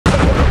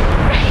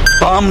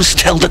Bombs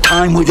tell the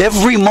time with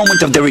every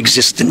moment of their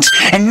existence,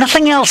 and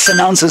nothing else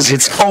announces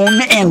its own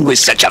end with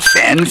such a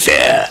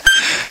fanfare.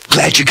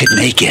 Glad you could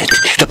make it.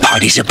 The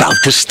party's about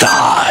to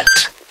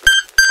start.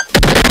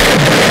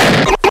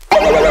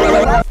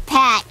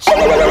 Patch.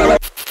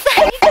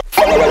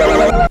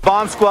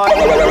 Bomb squad.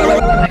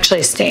 I'm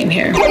actually staying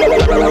here.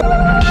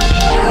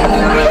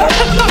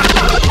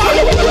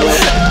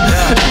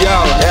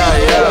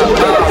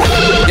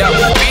 Yo,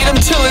 beat him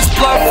till his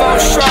blood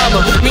falls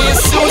trauma. Me and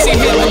Susie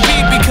hit the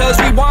beat because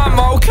we want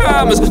more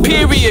commas.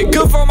 Period.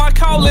 Good for my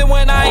colon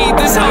when I eat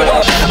this hoe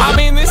up. I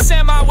mean this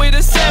semi with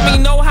a semi.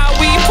 Know how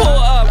we pull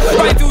up.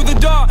 Right through the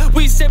door,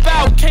 we step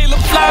out. Caleb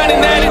flying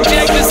in that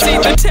ejector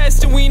seat. The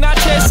testing, we not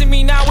testing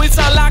me now. It's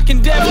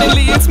unlocking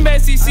definitely. It's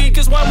messy, see,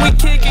 cause when we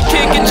kick it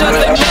just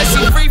like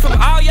Messi. Free from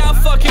all y'all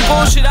fucking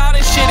bullshit. All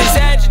this shit is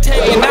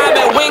agitating. I'm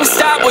at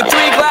Wingstop with 3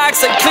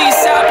 Glocks. Like please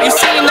stop. You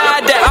see now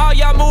that all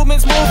y'all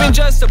movements moving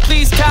just to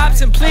please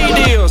cops and plea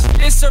deals.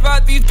 It's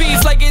survive these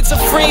beats like it's a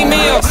free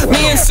meal.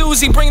 Me and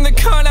Susie bring the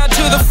con out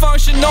to the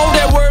function. Know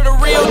that we're the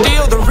real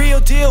deal. The real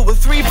deal with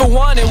 3 for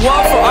 1 and 1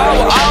 for all.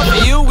 We'll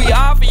offer you. We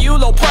offer you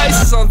low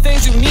prices on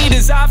things you need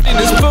as often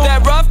as food.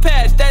 That rough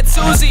patch, that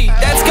Susie,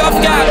 that scuff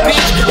guy,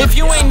 bitch. If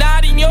you ain't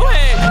nodding your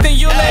head, then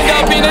you'll end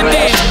up in a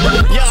ditch.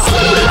 Yo,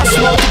 I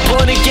smoked a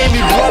blunt and gave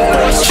me blood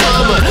force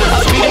trauma.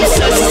 I beat him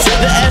senses to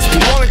the SP,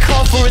 wanna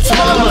call for its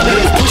mama.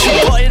 Push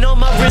a button on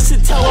my wrist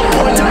and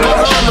teleport to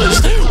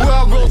Bahamas, where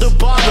I rolled a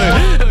bomber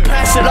and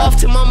pass it off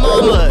to my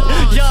mama.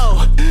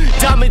 Yo,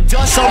 diamond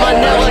dust on my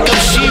neck like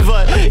I'm Shiva.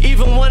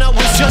 Even when I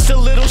was just a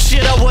little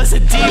shit, I was a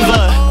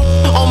diva.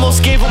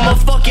 Almost gave him a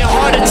fucking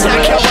heart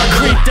attack, how I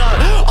creeped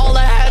up. All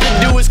I had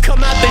to do was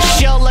come out the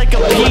shell like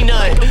a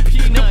peanut.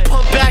 The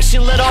pump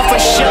action let off a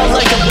shell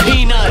like a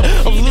peanut.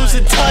 I'm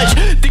losing touch,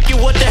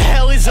 thinking what the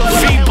hell is a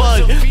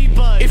V-bug.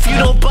 If you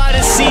don't buy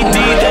the CD,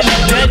 then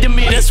you're dead to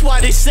me. That's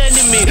why they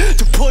sending me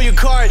to pull your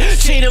card,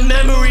 chain of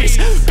memories.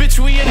 Bitch,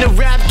 we in the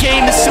rap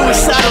game, the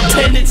suicidal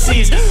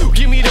tendencies.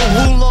 Give me the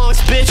Woolongs,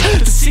 bitch.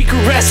 The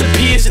secret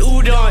recipe is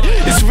udon.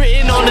 It's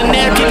written on the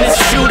napkin, it's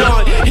shoot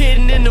on.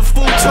 Hidden in the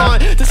futon,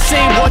 the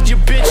same one your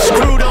bitch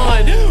screwed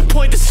on.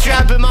 Point the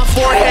strap in my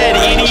forehead,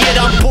 idiot,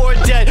 I'm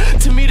bored dead.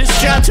 To me the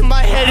strap to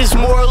my head is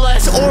more or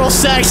less oral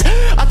sex.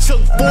 I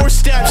took 4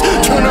 steps,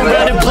 turned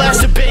around and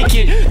blasted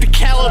bacon. The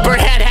caliber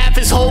had half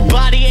his whole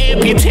body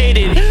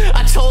amputated.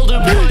 I told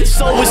him his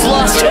soul was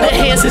lost to the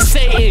hands of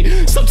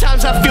Satan.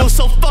 Sometimes I feel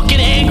so fucking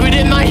angry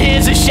that my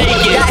hands are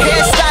shaking. Got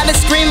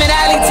hairstylist screaming,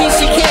 Allie T,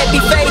 she can't be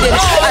faded.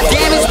 I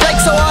damage break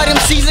so hard them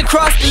C's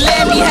across the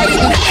land be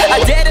hating.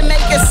 I dare to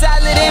make a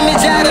solid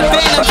image out of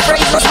venom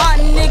phrases.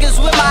 Haunting niggas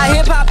with my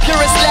hip-hop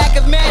purest lack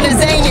of manners,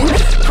 ain't it?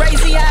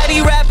 Crazy how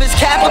these rappers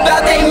cap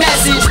about they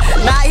message.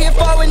 Not here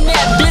for a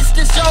net, bitch,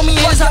 to show me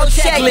his whole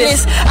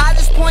checklist. I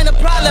just point a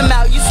problem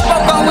out, you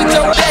spoke on with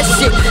your best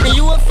shit. And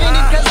you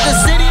offended cause the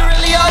city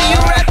really all you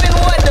rapping,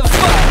 what the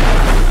fuck?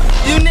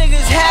 You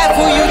niggas half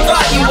who you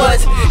thought you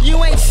was. You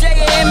ain't Shay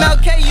or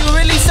MLK, you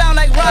really sound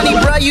like Ronnie,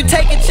 bruh. You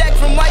take a check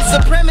from white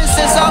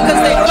supremacists all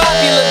cause they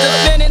popular.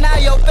 Defending how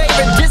your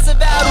favorite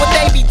disavowed what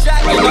they be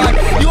jocking on.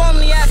 You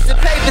only ask the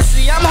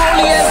papacy, I'm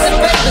holy as the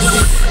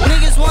papacy.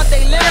 Niggas want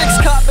they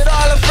lyrics caught, but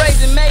all afraid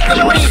to make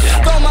them read.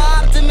 Throw my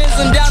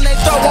optimism down their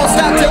throat, won't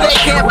stop till they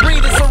can't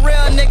breathe. It's a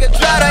real nigga,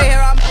 dry their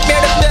hair, I'm here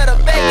to fill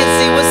the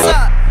vacancy. What's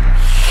up?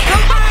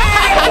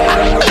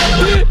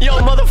 Yo,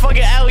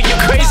 motherfucking Allie, you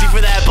crazy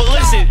for that. But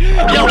listen,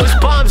 yo, it's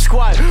Bomb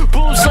Squad,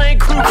 Boom Slang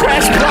Crew,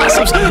 Crash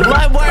Blossoms,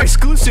 Livewire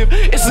exclusive.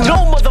 It's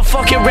no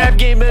motherfucking rap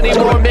game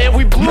anymore, man.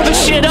 We blew the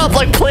shit up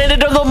like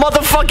Planet of the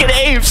motherfucking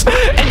Apes.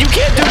 And you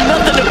can't do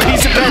nothing to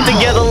piece it back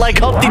together like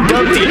Humpty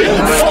Dumpty.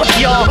 Fuck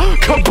y'all,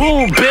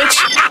 kaboom, bitch.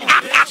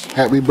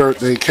 Happy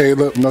birthday,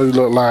 Caleb. Know you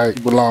look like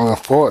you belong in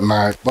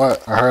Fortnite,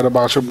 but I heard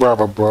about your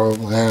brother, bro,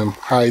 and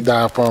how he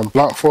died from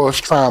blunt force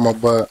trauma,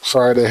 but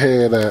sorry to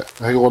hear that.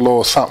 Here go a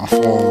little something for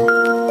him.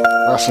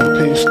 Rest in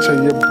peace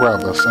to your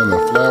brother,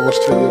 sending flowers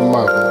to your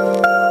mother.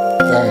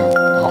 Damn,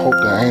 I hope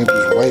the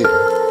angels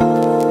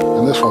waiting.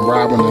 And this from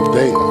Robin and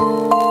Dayton.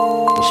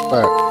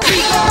 Respect.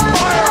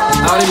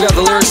 I don't even got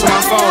the lyrics on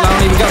my phone. I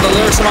don't even got the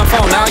lyrics on my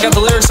phone. Now I got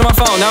the lyrics on my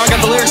phone. Now I got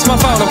the lyrics on my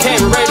phone. Okay,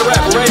 we're ready to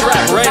rap. We're ready to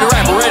rap. We're ready to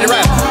rap. We're ready to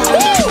rap.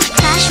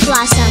 Crash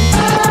Blossom.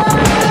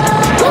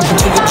 Welcome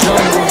to the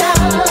jungle.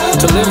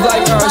 To live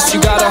like us, you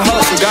gotta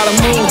hustle, gotta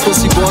move,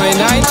 pussy boy. And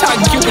I ain't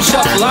talking Cupid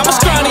shuffle. I'm a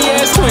scrawny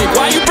ass twink.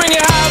 Why you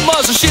bringing high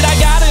muzzle? Shit, I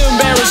gotta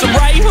embarrass him.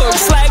 Right hook,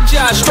 slack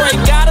jaw, straight,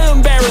 gotta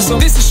embarrass him.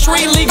 This is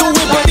street legal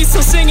with buddies,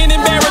 still singing in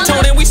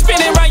baritone. And we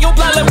spinning right your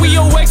block like we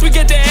your ex. We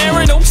get to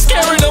airing them,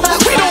 scaring them.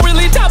 We don't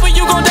really top, but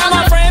you gon' down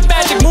my friend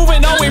magic.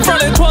 Moving on in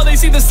front of 12, they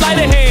see the sleight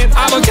of hand.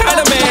 I'm a kind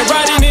of man,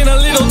 riding in a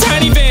little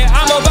tiny van.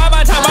 I'm a by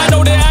my time, I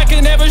know that I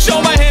can never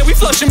show my hand. We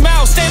flush him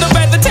out, stand up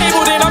at the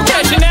table, then I'm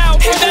cashing out.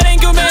 If that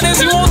ain't good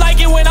manners, you won't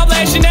like it when I'm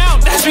lashing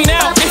out. That's me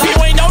now. If you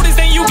ain't noticed,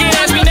 then you can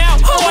ask me now.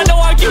 Oh, I know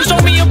I can show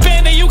me a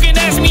pen, then you can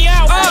ask me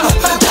out.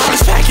 I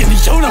was packing the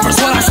universe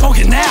when I'm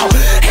smoking now.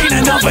 Ain't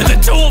enough of the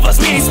two of us,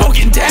 we ain't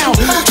smoking down.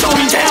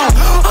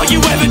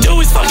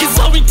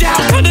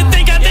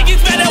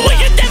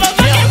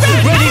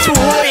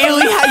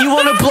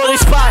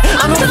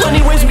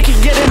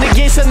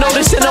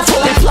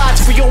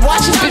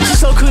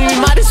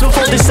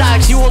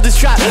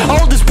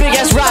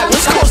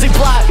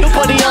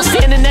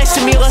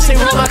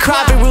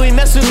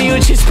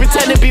 bitches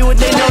pretend to be what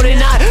they know they're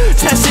not.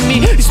 Testing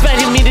me,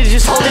 expecting me to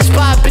just hold a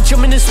spot. Bitch,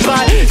 I'm in the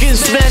spot, getting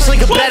smashed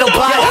like a battle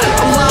bot.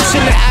 I'm lost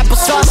in the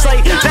applesauce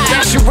like the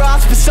extra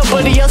rocks, but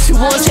somebody else who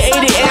wants to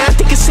aid it. And I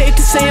think it's safe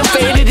to say I'm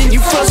faded and you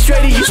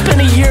frustrated. You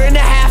spent a year and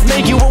a half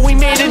making what we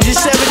made in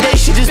just 7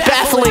 days. Shit is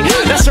baffling.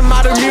 That's a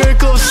modern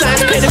miracle of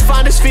science. Pay to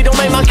find us feet, don't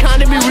make my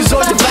economy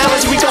resort to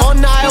violence. We gon'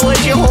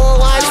 annihilate your whole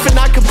alliance for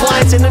not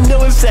compliance. And the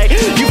newest say,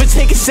 you would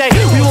take a say,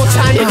 we won't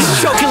time it.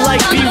 Just choking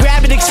like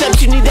B-Rabbit,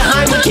 except you need the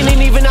Heimlich. And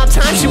ain't even our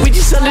time shit, we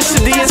just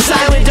understood the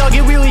assignment. Dog,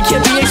 it really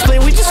can't be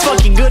explained, we just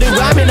fucking good at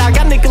rhyming. I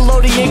got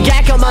Nickelodeon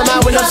gack on my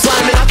mind when I'm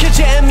sliming. I'll catch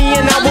an Emmy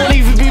and I won't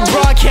even be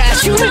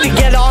broadcast. You need to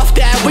get off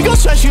that, we gon'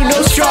 stress you,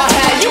 no straw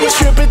hat. You was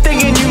tripping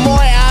thinking you more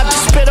apt to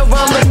spit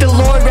around like the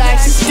Lord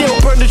racks and still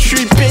burn the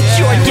tree, bitch,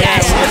 your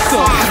gas. What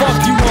the fuck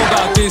you know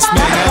about this,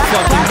 man? That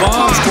fucking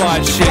bomb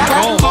squad shit,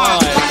 come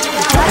on.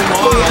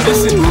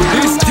 Listen,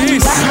 this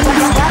Susie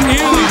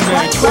illy,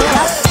 man. Come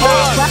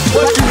on.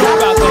 What you know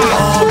about the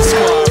bomb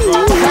squad, bro?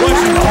 What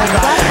you know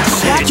about that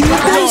shit? You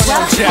don't know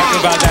jack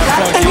about that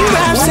fucking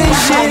bomb squad.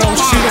 You don't know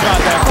shit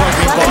about that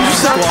fucking bomb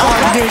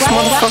squad. This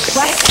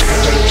motherfucker.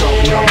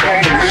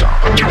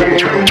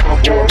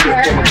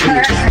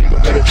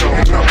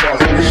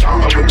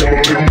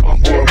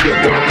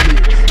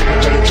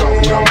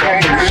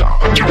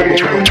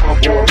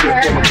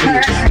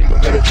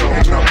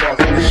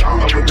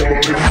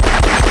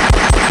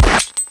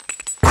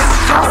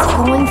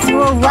 Going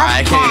through a rough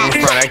I can't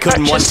even front. I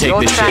couldn't one take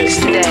this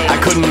shit. I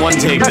couldn't one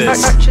take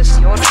this.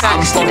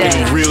 I'm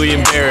fucking really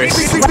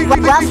embarrassed.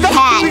 Rough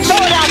patch.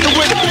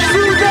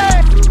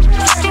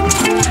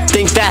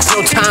 Think fast,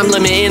 no time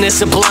limit, and it's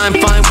sublime.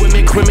 Fine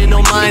women,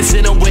 criminal minds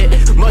in a wit.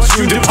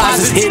 Mushroom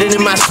deposits hidden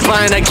in my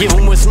spine. I give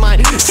them what's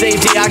mine. Same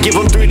day, I give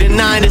them 3 to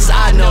 9. It's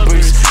odd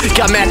numbers.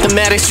 Got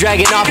mathematics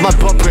dragging off my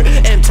bumper.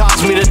 M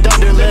toss me the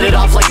thunder, let it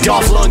off like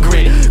Dolph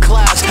Lundgren.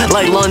 Clouds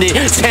like London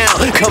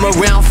town, come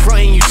around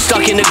fronting you,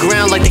 stuck in the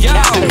ground like the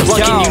captain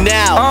plucking you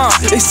now.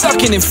 They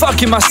sucking and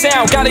fucking my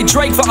sound. Got a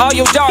Drake for all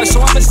your dogs,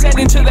 so I'ma send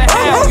into the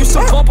hell. Used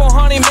to bump on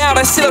Honey Mount,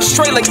 I sit up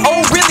straight like,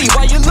 oh really?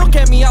 Why you look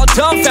at me all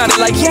dumbfounded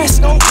like, yes,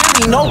 no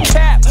really, no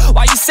cap.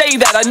 Why you say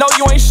that? I know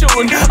you ain't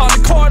shooting on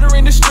the corner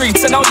in the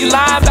streets. I know you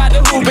lying about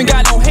the hoop and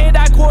got no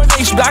hand-eye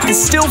coordination, but I can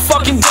still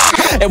fucking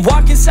dunk and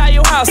walk inside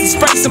your house and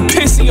spray some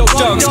piss in your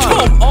dunks.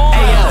 Come on.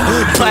 Hey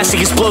yo,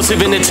 plastic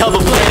explosive in the tub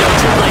of Play-Doh.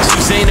 Drip like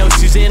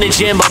Susanna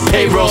Jam by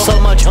payroll. So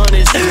much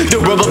hunters. The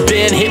rubber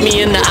band hit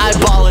me in the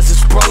eyeball as it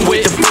sprung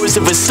with the force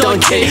of a stun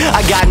kid.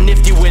 I got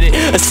nifty with it,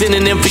 a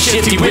synonym for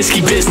shifty,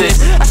 risky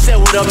business. I said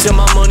what up to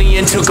my money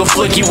and took a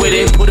flicky with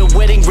it. Put a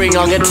wedding ring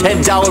on a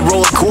 $10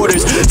 roll of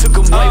quarters. Took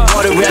a white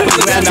water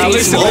rapid rap to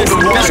eat some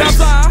open waters.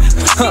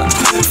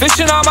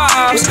 Fishing on my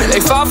ops, they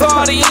fall for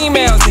all the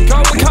emails and go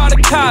and call the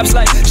cops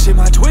like, shit,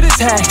 my Twitter's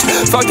hacked.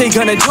 Fuck they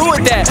gonna do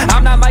with that?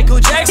 I'm not Michael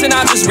Jackson,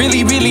 I'm just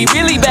really, really,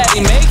 really bad.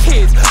 They make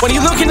hits. When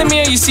you look in the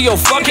mirror, you see your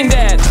fucking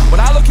dad. When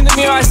I look in the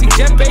mirror, I see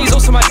Jeff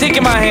Bezos and my dick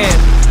in my hand.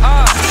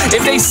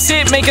 If they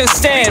sit, make a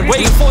stand,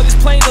 waiting for this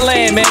plane to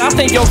land, man, I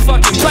think you're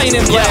fucking plain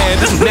and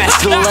bland.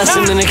 Master the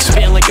lesson and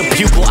expand like a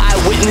pupil.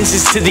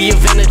 Eyewitnesses to the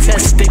event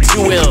attest they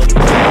too ill.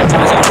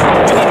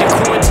 We need to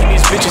quarantine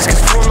these bitches,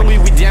 cause formally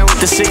we down with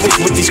the sickness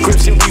with these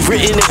scripts that we've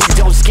written. If we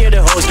don't scare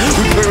the host,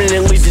 we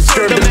permanently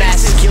disturb the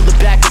masses, kill the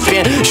backup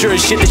band. Sure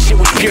as shit, the shit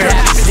was pure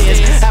happenstance.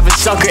 Having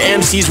sucker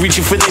MCs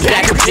reaching for their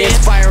backup bands,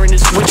 firing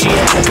his witchy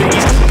ass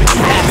biggies, but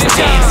you have to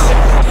dance.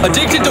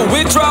 Addicted to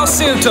withdrawal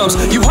symptoms.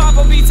 You hop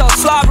on beats all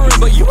slobbering,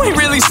 but you ain't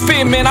really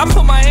spitting, man. I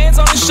put my hands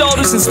on his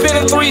shoulders and spin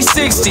a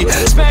 360.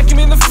 Smack him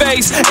in the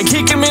face and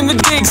kick him in the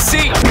dick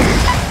seat.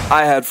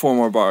 I had 4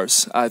 more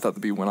bars. I thought the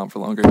beat went on for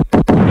longer.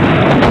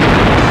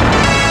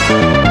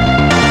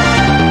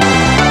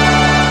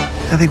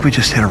 I think we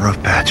just hit a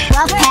rough patch.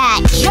 Rough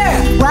patch.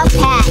 Rough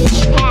patch.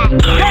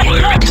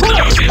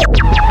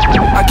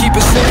 I keep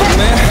it simple,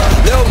 man.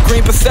 Little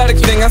green pathetic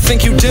thing, I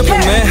think you dimple,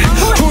 man.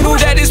 Who knew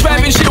that this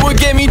rapping shit would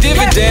get me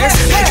dividends?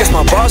 Guess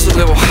my bars a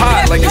little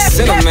hot like a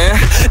cinnamon.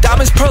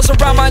 Diamonds, pearls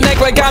around my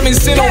neck like I'm in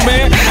Sinnoh,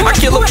 man. I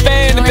kill a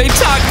fan if they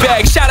talk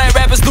back. Shout at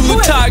rappers through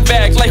the talk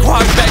back. Like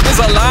walk back,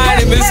 there's a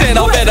line in this hand.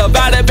 I'll bet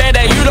about it, bet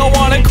that you don't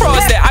wanna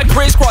cross that. I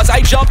crisscross,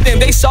 I jump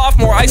them, they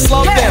sophomore, I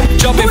slump them.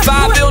 Jumping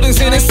 5 buildings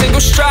in a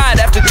single stride.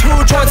 After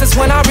 2 joints, that's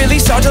when I really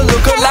start to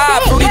look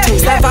alive. Fruity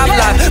taste, that vibe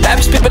alive.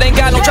 Rappers spit, but ain't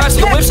got no drive,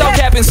 so the whip's all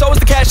capping. So is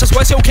the cash, just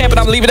what's your camp, and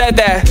I'm leaving it at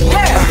that.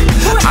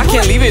 I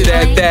can't leave it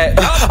at that.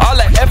 All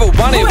I ever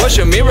wanted was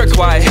your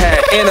miracle I had.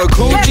 In a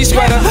Gucci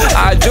sweater,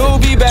 I do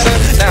be better.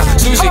 Now,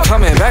 Susie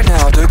coming back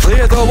now to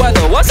clear the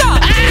weather. What's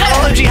up?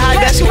 OMG, hi,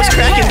 Bessie, what's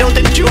cracking? Don't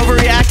think that you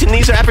overreacting.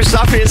 These rappers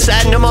softer and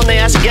sad, and I'm on the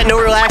ass and get no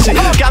relaxing.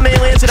 Got me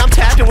aliens and I'm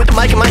tapping with the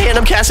mic in my hand.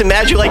 I'm casting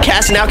magic like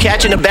casting out,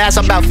 catching a bass.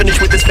 I'm about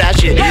finished with this fat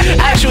shit.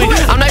 Actually,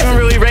 I'm not even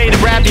really ready to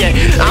rap yet.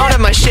 I don't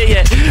have my shit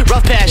yet.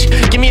 Rough patch,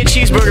 give me a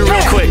cheeseburger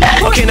real quick.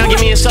 Okay, now give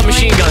me a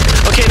submachine gun.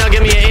 Okay, now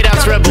give me an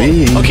 8-ounce Red Bull.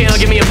 Okay, now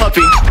give me a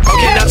puppy.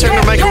 Okay, now turn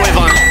the microwave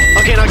on.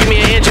 Okay, now give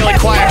me an angelic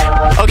choir.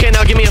 Okay,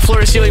 now give me a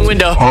floor-to-ceiling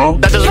window.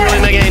 That doesn't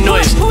really make any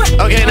noise.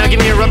 Okay, now give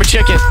me a rubber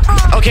chicken.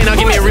 Okay, now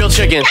give me a real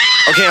chicken.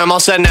 Okay, I'm all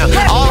set now.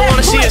 All I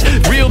wanna see is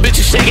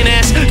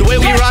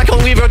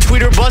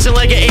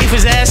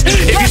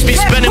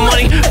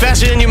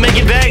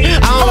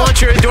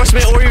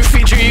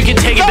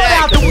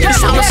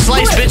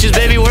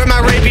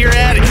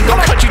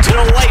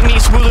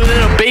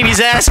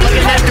ass like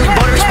an after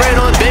butter spread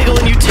on bagel,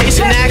 and you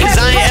tasting that, cause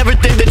I ain't ever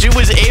think that you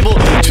was able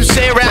to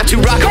say a rap, to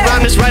rock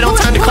around this right on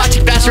time, to clock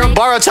tick faster on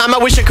borrowed time. I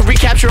wish I could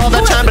recapture all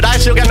that time, but I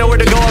still got nowhere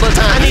to go all the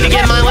time. I need to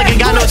get mine like I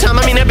got no time.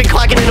 I mean, I've been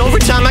clocking in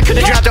overtime. I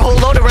could've dropped a whole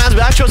load of rounds,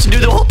 but I chose to do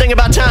the whole thing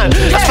about time.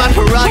 That's my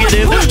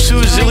prerogative.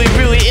 Susie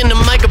really in the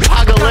mic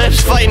apocalypse,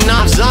 fighting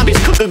off zombies,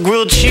 cook a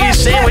grilled cheese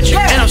sandwich,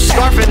 and I'm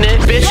scarfing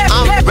it, bitch.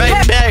 I'm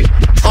right back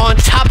on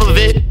top of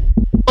it.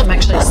 I'm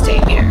actually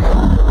staying here.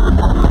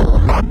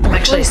 I'm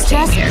actually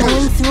staying Just here.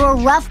 going through a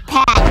rough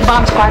patch.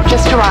 Bomb squad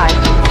just arrived.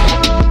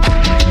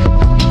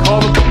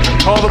 Call the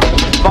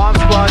bomb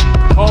squad.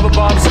 Call the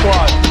bomb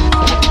squad.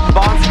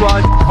 Bomb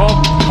squad.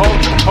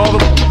 Call the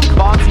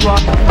bomb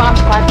squad. Bomb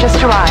squad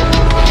just arrived.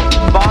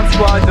 Bomb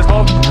squad. Just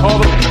call the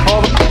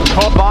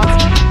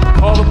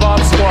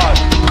bomb squad.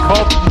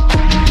 Call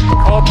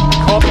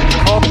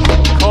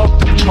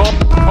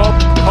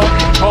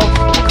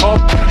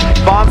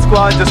bomb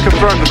squad. Just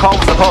confirmed the call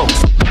was a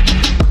hoax.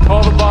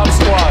 Call the bomb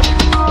squad.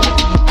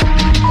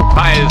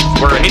 Fires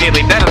were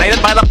immediately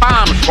detonated by the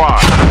bomb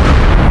squad.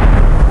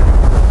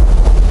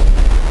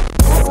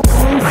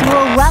 Going through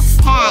a rough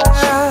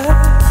patch.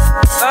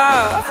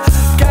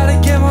 Gotta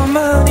get my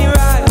money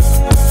right.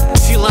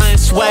 Sea Lion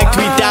Swag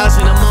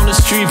 3000, I'm on the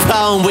street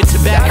prowling with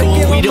tobacco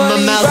and weed in my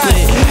mouth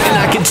lit. And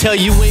I can tell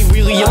you ain't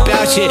really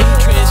about shit.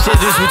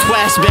 Transgenders with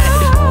flashback.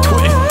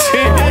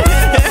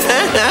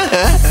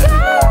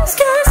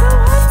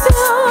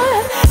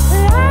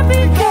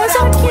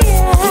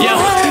 Yo,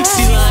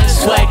 Sea Lion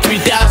Swag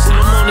 3000,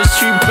 I'm on the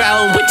street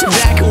prowling with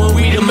tobacco and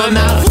weed in my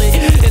mouth lit.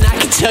 And I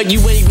can tell you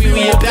ain't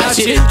really about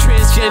shit.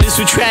 Transgenders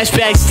with trash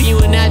bags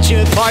stealing at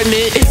your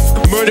apartment.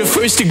 Murder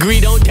first degree,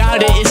 don't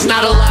doubt it. It's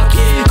not allowed,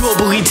 kid.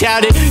 Globally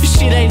touted.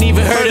 Shit ain't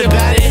even heard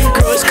about it.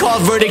 Girl, it's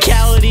called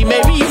verticality.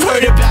 Maybe you've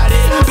heard about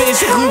it.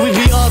 Basically, we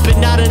be up and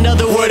not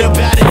another word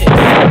about it.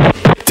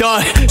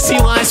 Dog, Sea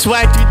Lion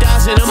Swag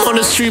 3000, I'm on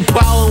the street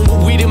prowling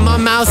with weed in my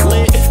mouth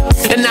lit.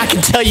 And I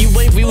can tell you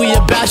ain't really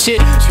about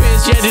shit.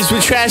 Transgenders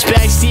with trash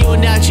bags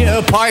stealing out your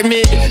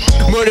apartment.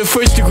 Murder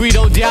first degree,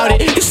 don't doubt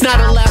it. It's not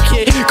allowed,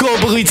 kid.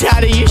 Globally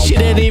touted, your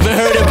shit ain't even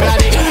heard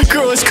about it.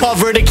 Girl, it's called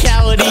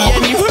verticality,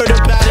 and you've heard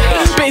about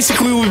it.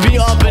 Basically, we be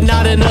up and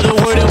not another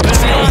word about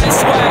it.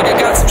 Swag, I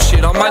got some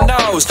shit on my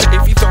nose.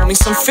 If you throw me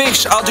some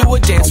fish, I'll do a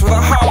dance with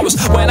a hose.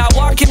 When I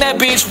walk in that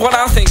bitch, what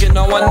I'm thinking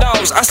no one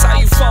knows. I saw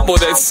you fumble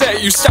that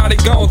set, you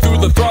started going through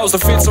the throes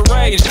of fits of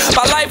rage.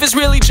 My life is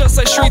really just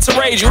like streets of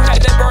rage. You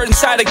had that bird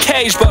inside a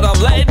cage, but I'm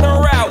letting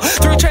her out.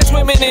 3 trans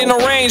women in a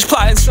range,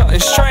 plotting something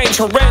strange,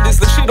 horrendous.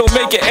 The shit'll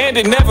make it end,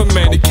 it never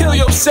meant to kill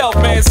yourself,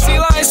 man. Sea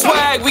Lion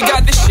Swag, we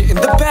got this shit in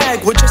the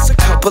bag with just a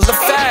couple of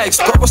fags,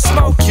 but we'll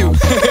smoke you.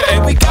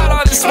 And we got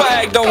all this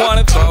swag, don't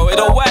wanna throw it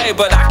away,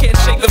 but I can't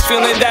shake the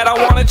feeling that I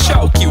wanna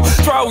choke you,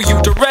 throw you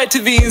direct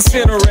to the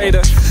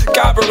incinerator,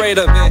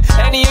 carburetor, man.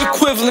 Any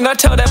equivalent, I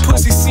tell that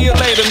pussy see you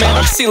later, man.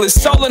 I'm sealing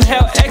soul in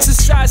hell,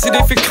 exercise it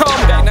if it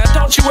come back. Now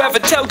don't you ever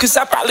tell, cause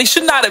I probably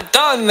should not have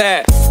done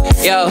that.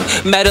 Yo,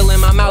 metal in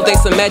my mouth,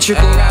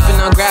 asymmetrical. Rapping,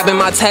 I'm grabbing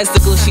my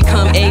testicles. She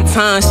come 8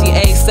 times, she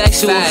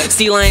asexual.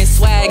 Sea Lion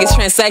Swag is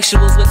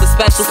transsexuals with a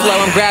special flow.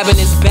 I'm grabbing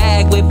this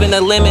bag, whipping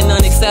a lemon,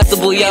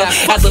 unacceptable, yo.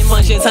 At the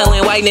function,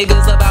 telling white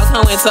niggas about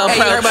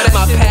COINTELPRO.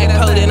 My pack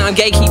potent, I'm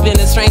gatekeeping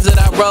the strings that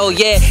I roll,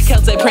 yeah.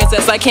 Celtic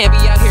princess, I can't be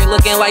out here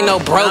looking like no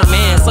broke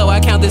man. So I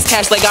count this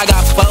cash like I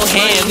got 4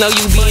 hands. No,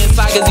 you be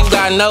inside cause you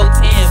got no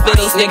 10.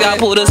 Fiddle stick, I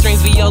pull the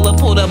strings, viola,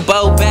 pull the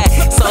bow back.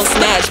 So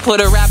snatch,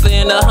 put a rapper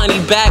in a honey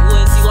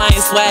backwoods. Sea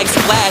Lion Swag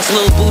splash,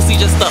 Lil Boosie,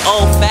 just the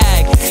old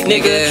fag.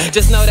 Nigga,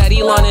 just know that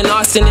Elon and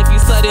Austin, if you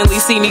suddenly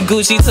see me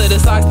Gucci to the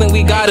socks, then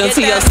we got him.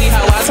 TLC,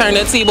 how I turn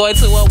a T-boy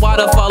to a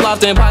waterfall,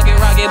 often pocket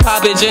rocket,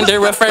 pop it,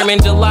 gender affirming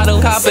gelato,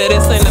 cop it,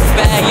 it's in the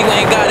bag, you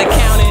ain't gotta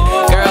count it,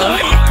 girl.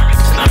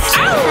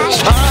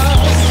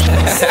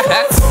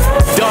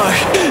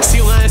 Dark,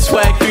 Sea Lion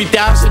Swag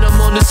 3000,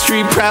 I'm on the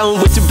street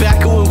prowling with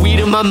tobacco and weed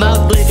in my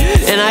mouth lit.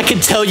 And I can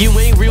tell you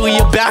ain't really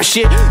about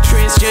shit.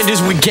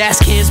 Transgenders with gas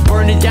cans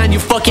burning down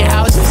your fucking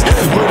houses.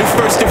 Murder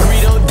first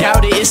degree, don't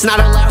doubt it, it's not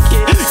allowed,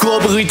 kid.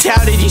 Globally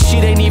touted, your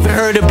shit ain't even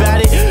heard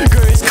about it.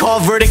 Girl, it's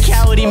called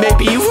verticality,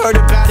 maybe you've heard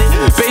about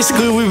it.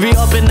 Basically, we be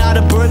up and out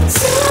of birth.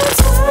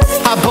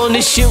 Hop on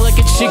this shit like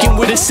a chicken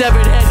with a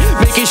severed head,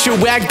 making sure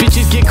whack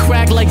bitches get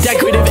cracked like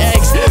decorative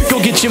eggs.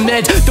 Go get your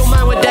meds, don't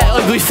mind what that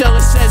ugly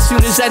fella said.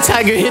 Soon as that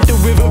tiger hit the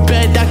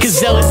riverbed, that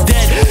gazelle is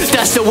dead.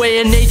 That's the way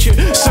of nature,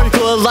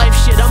 circle of life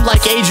shit. I'm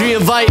like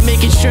Adrian Veidt,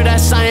 making sure that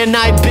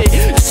cyanide bit.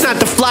 It's not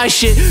the fly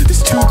shit,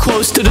 it's too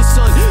close to the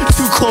sun,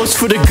 too close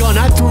for the gun.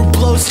 I threw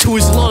blows to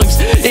his lungs,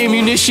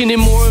 ammunition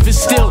and more of it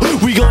still.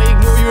 We gon'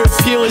 ignore your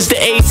appeal as the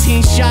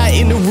 18 shot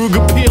in the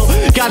Ruger peel.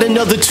 Got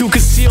another 2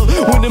 concealed.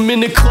 When I'm in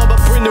the club, I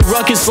bring the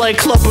ruckus like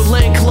Clubber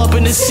Lang, club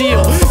in the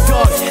seal.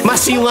 Dog, my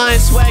Sea Lion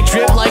Swag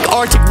drip like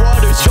Arctic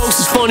waters. Jokes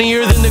is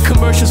funnier than the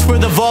commercials for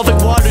the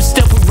Volvic waters.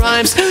 Step with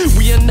rhymes,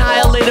 we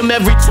annihilate them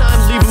every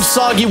time. Leave them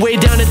soggy way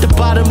down at the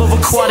bottom of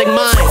aquatic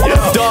mine.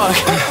 Dog.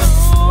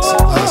 Sea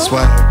Lion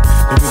Swag,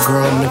 baby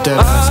girl, make that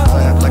ass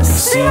clap like a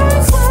sea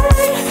lion.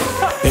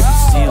 Baby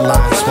Sea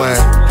Lion Swag,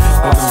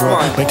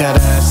 Make that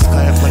ass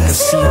clap like a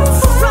sea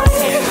lion.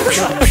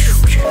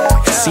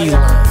 Like a sea lion,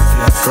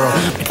 yeah, girl.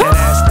 Make that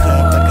ass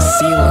clap like a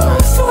sea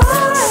lion.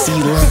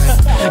 Sea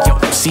lion. Yo,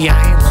 see, I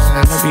ain't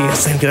lying. Let me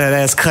make that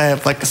ass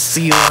clap like a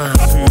sea lion.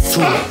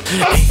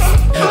 Hey,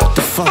 what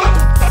the fuck?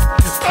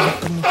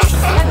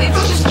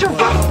 It's just a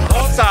rough.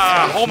 Those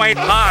homemade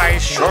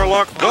pies sure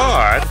look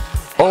good.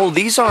 Oh,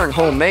 these aren't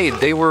homemade.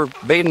 They were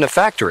made in a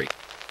factory.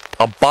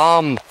 A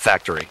bomb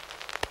factory.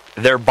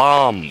 They're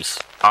bombs.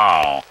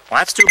 Oh, well,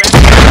 that's too bad.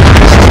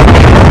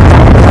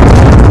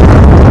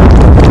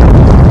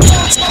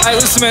 Hey,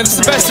 listen, man, this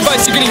is the best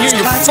advice you're gonna hear in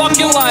your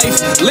fucking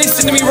life.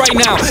 Listen to me right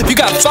now. If you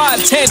got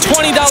 $5, $10,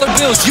 $20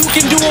 bills, you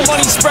can do a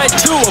money spread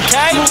too,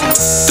 okay?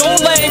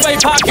 Don't let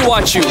anybody pocket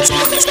watch you.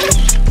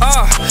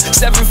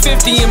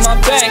 $750 in my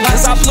bank,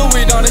 cause I blew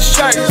it on a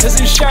shirt. Cause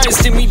insurance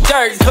did me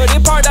dirt.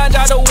 Couldn't part out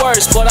the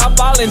worst, but I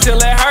ball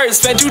until it hurts.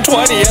 Spent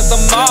 $220 at the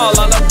mall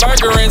on a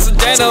burger and some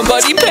denim.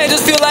 But he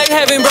just feel like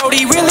heaven,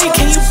 Brody. Really,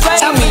 can you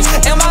blame me?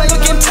 Am I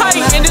looking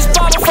tight in this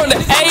bottle from the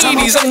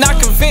 80s? I'm not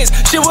convinced.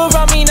 Shit will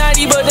run me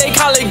 90, but they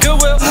call it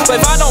Goodwill. But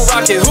if I don't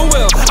rock it, who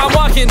will? I'm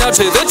walking up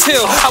to the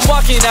till. I'm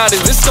walking out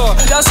of the store.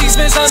 Y'all see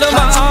Smiths under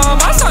my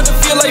arm. I start to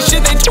feel like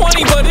shit, they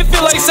 20, but it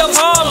feel like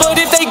self-harm. But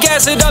if they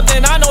gas it up,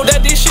 then I know that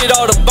this shit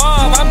all the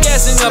bomb. I'm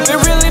gassing up, it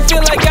really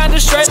feel like I'm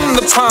just shredding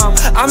the palm.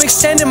 I'm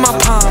extending my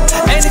palm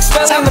and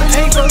expelling the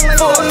paper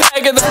for a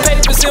bag of the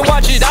papers and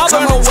watch it all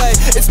burn away.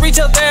 It's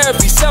retail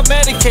therapy,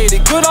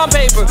 self-medicated, good on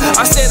paper.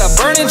 I said I'm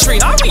burning treat,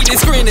 I read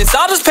this screen, it's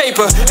all just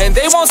paper. And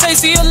they won't say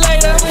see you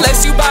later,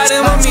 unless you buy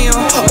them a meal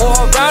or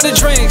a round of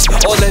drinks,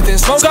 or let them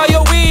smoke all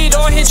your weed,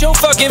 or hit your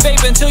fucking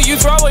vape until you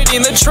throw it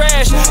in the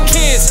trash.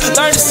 Kids,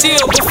 learn to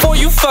steal before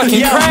you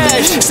fucking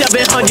crash.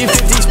 750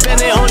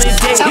 spend it on a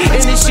day,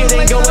 and this shit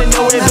ain't going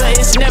nowhere, but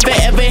it's never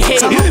ever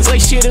hit.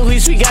 Like shit, at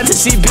least we got to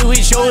see Billy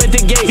Joel at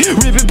the gate,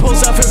 ripping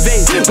pulls off her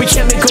vein with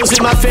chemicals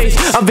in my face.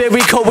 I'm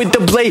very cold with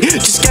the blade,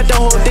 just got the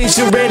whole thing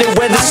surrendered,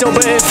 whether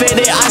sober and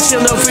faded. I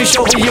still know for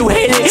sure when you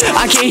hate it.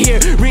 I can hear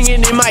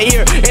ringing in my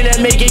ear, and I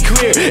make it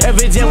clear.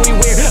 Evidently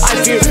where I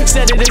fear,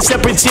 set it in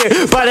separate tier.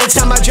 By the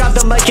time I drop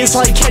the mic, it's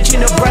like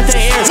catching a breath of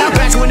air.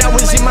 Back when I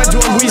was in my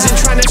dorm, reason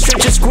trying to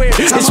stretch a square.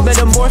 It's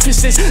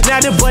metamorphosis, now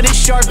the butt is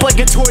sharp like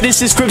a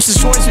tortoise. It's grips and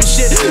swords and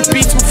shit.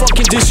 Beats will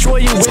fucking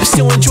destroy you, whips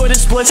still enjoy the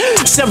split.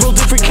 Several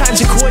different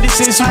kinds of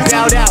cortices, you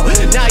bowed out.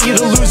 Now you're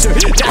the loser,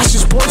 that's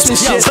just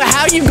sportsmanship. But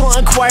how you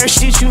gonna acquire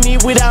shit you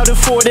need without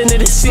affording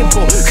it? It's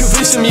simple,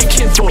 convince them you're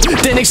kinfolk,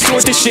 then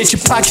extort the shit.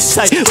 Your pockets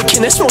tight, like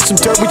can I smoke some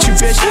dirt with you,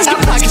 bitch? Your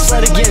pockets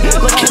light again,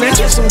 like can I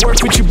get some work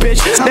with you,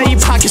 bitch? Now your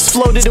pockets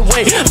floated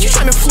away. You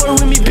trying to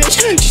flirt with me,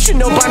 bitch? You should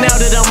know by now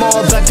that I'm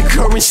all about the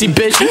currency,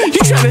 bitch.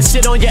 You trying to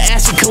sit on your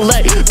ass and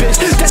collect, bitch?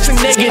 That's a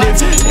negative,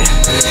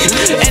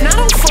 and I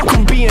don't fuck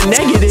with being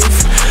negative.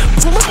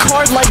 Pull a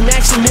card like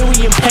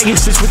Maximilian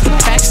Pegasus with the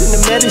packs and the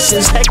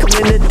medicines,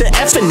 heckling at the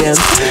F&M.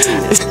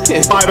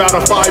 5 out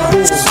of 5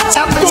 boom.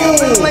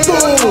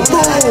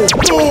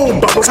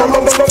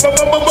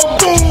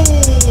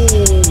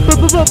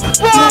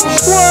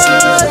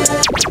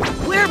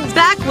 We're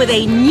back with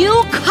a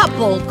new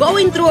couple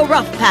going through a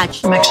rough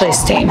patch. I'm actually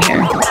staying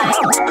here.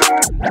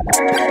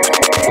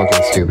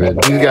 Fucking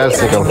stupid. You guys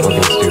think I'm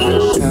fucking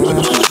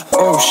stupid.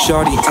 Oh,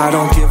 shorty, I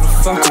don't give a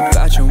fuck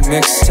about your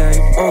mixtape.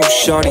 Oh,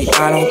 shorty,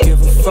 I don't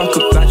give a fuck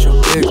about your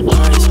big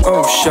place.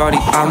 Oh, shorty,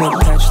 I'm a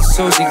patch of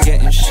Susie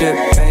getting shit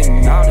paid.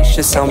 Now this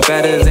shit sound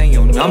better than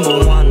your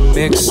 #1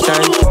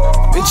 mixtape.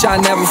 Bitch, I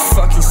never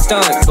fucking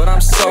stunt, but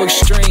I'm so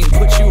extreme.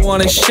 Put you on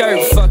a shirt,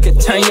 fuck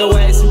it, turn your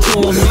ass into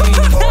a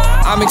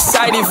meme. I'm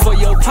excited for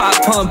your pop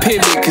pump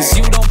pivot, cause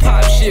you don't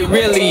pop shit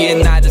really,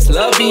 and I just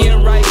love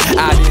being right.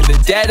 Out in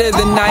the dead of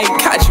the night,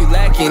 caught you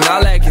lacking,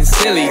 all acting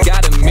silly.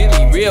 Got a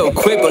milli real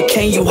quick, but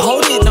can you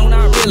hold it? No,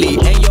 not really.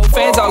 And your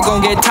fans all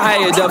gon' get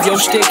tired of your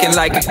shtick in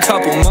like a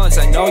couple months.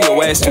 I know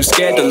your ass too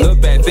scared to look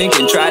back,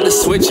 thinking try to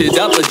switch it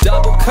up. A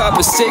double cup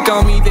of sick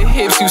on me, the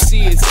hips you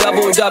see it's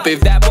doubled up.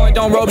 If that boy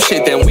don't rope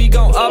shit, then we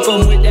gon' up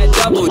him with that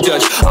double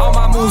dutch. All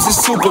my moves is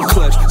super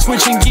clutch,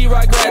 switching gear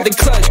I grab the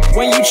clutch.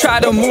 When you try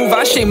to move,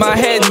 I shake my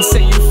head and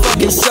say you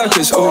fucking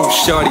suckers. Oh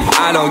shorty,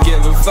 I don't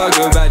give a fuck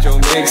about your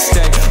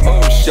mixtape.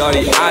 Oh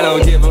shorty, I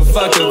don't give a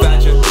fuck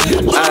about your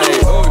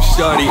oh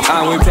shorty,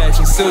 I'm with Patch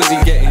and Susie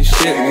getting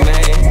shit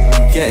made.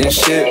 Getting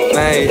shit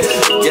made.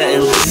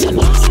 Getting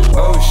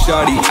oh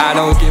shorty, I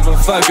don't give a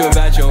fuck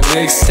about your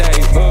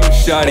mixtape. Oh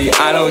shorty,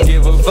 I don't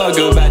give a fuck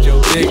about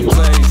your big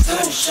place.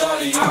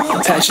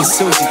 Patch and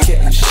Susie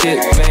getting shit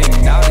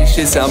made. Now this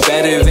shit sound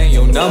better than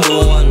your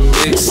 #1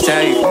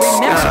 mixtape.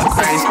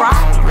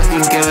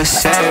 Really give a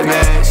shit,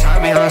 bitch. I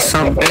be on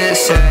some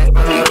bitch shit.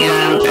 I be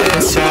getting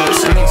bitch shit.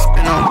 See me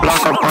spin on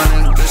block up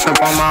on this bitch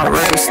up on my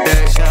wrist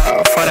stick.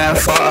 For that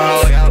fuck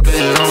hoe, y'all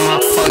bitches on my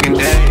fucking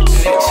dick.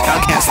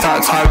 Y'all can't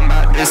stop talking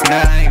about this,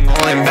 now I ain't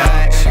going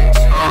back. I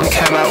don't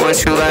care about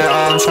what you like,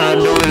 all I'm trying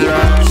to do is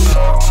rap.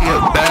 She a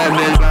bad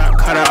bitch, but I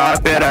cut her off,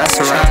 yeah, that's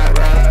a rap.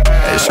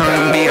 Bitch on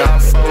the beat, I'll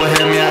fuck with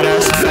him, yeah,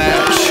 that's a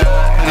fact.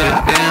 Get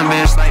a damn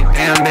bitch, like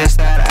damn bitch,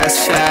 that's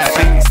fat.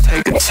 Please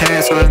take a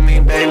chance with me,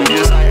 baby,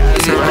 just like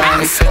that's a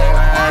rap.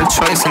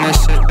 choice in this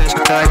shit, bitch.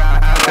 I feel like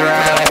I have to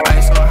ride like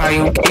ice. So how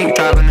you keep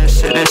dropping this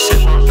shit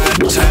from back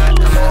to back.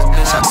 I'm in this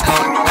bitch, I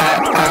smoke crack.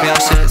 Half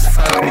y'all shit's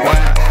fucking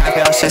whack. Half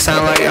y'all shit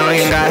sound like y'all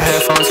ain't got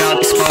headphones. Y'all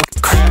be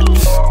smoking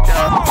craps.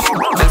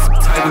 This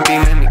type of beat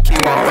make me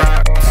keep on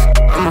rap.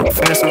 I'ma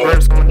finish some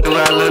verse, I'ma do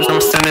ad-libs, I'ma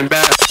send it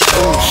back.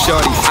 Oh,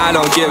 shorty, I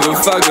don't give a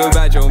fuck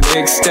about your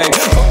mixtape.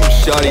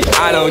 Oh, shorty,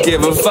 I don't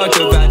give a fuck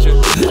about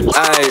your.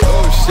 Aye,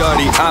 oh,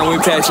 shorty, I'm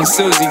with Patch and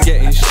Susie,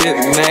 getting shit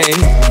made.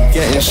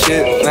 Getting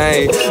shit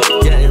made.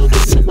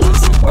 Listen.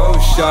 Oh,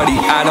 shorty,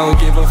 I don't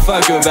give a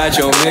fuck about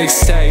your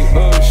mixtape.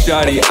 Oh,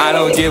 shorty, I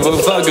don't give a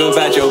fuck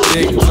about your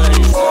big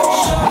plays.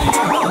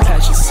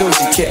 Patch and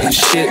Susie, getting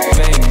shit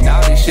made. Now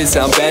this shit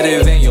sound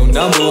better than your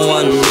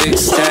 #1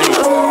 mixtape.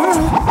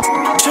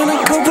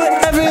 Tryna cope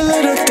with every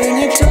little thing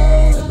you do.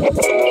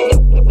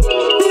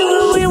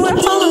 We were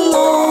all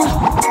alone.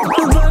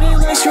 Nobody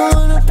likes you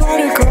on a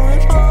party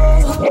going on.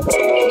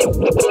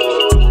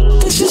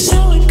 This is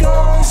how it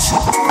goes.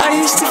 I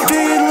used to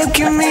be, look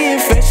at me,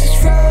 your face is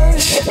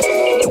fresh.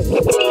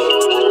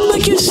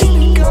 Like you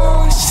seen a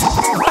ghost.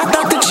 I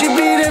thought that you'd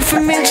be there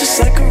for me just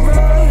like a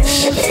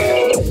rush.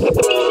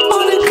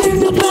 All the good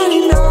nobody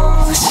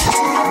knows.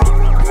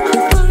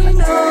 Nobody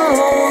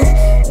knows.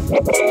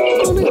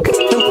 All the good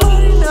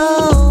nobody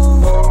knows.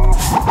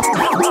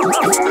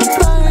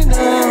 Nobody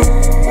knows.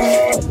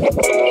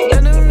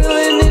 And I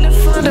really need to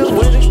find a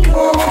way to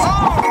go.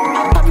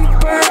 I'll be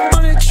burnt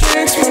on a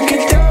train,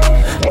 smoking dope.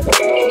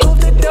 Hope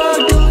the dog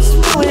don't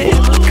smell it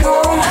in my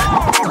car.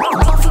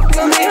 Oh,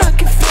 forgive me, I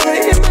can feel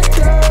it in my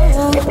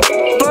throat.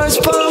 Boys,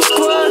 bomb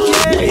squad,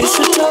 yeah, it's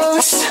a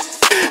toast.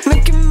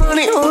 Making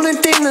money on a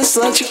thing that's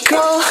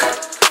logical.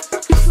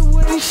 It's the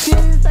way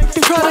shit like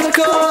the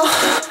prodigal.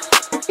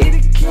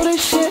 Either kill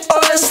this shit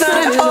or it's not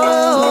at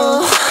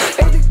all.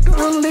 Either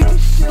gonna lick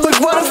this shit like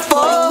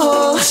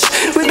waterfalls.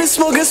 We've been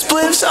smoking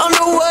spliffs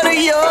underwater,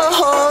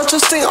 yo.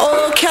 Trusting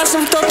all cats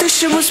and thought this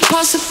shit was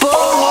possible.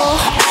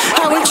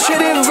 How we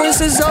traded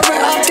verses over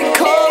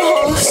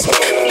opticals.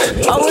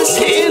 I was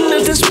hitting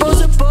the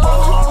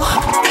disposable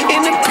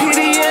in the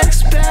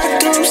PDX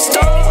bathroom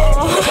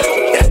stall.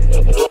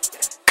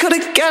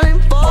 Could've got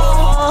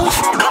involved.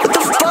 What the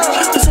fuck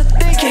was I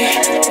thinking?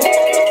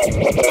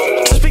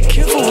 Just be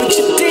careful with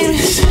your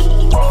demons.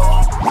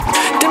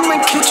 They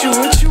might catch you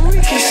with your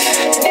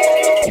weakest.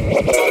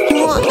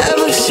 You won't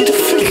ever see the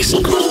fix.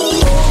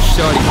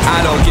 Shorty,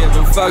 I don't give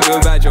a fuck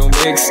about your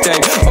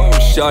mixtape. Oh,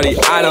 shorty,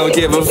 I don't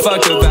give a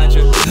fuck about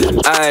your.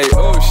 Aye,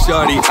 oh,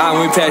 shorty, I'm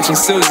with Patch and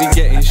Susie,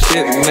 getting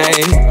shit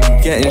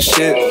made. Getting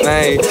shit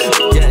made.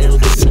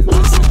 Listen.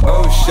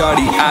 Oh,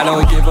 shorty, I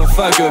don't give a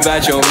fuck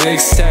about your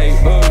mixtape.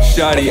 Oh,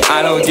 shorty,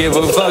 I don't give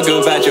a fuck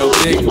about your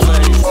big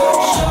plays.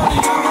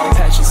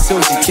 Patch and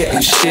Susie,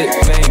 getting shit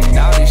made.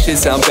 Now this shit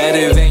sound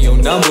better than your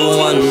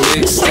 #1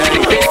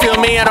 mixtape. Bitch, feel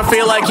me, I don't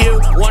feel like you.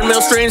 1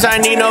 mil streams, I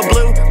need no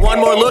blue. One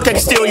more look, I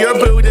can steal your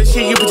boo. The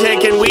shit you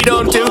pretend and we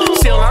don't do.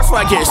 Stealing our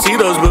swag, can't see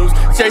those moves.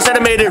 Jerry said I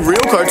made it real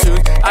cartoons.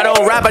 I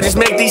don't rap, I just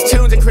make these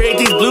tunes and create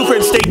these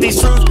blueprints, stake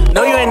these truths.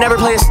 No, you ain't never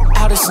played us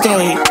out of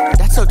state.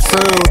 That's so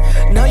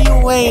true. No,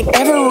 you ain't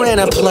ever ran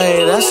a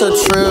play. That's so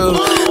true.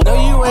 No,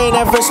 you ain't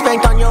ever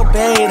spanked on your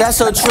bae. That's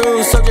so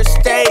true. So just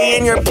stay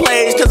in your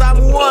place, cause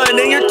I'm 1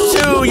 and you're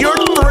 2, you're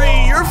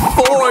 3, you're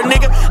 4,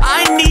 nigga.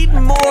 I need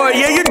more.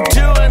 Yeah, you're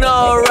doing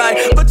alright,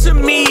 but to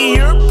me,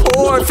 you're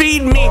poor.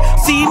 Feed me,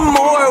 see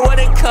more when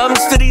it comes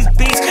to these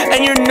beats,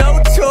 and you're no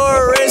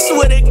tourist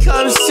when it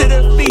comes to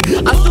the beat.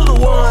 I'm still the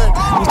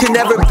 1. You can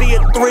never be a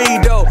 3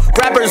 though.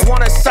 Rappers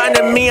wanna sign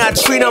to me, I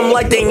treat them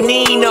like they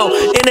Nino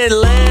in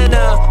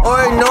Atlanta,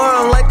 or ignore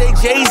them like they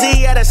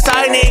Jay-Z at a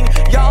signing.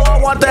 Y'all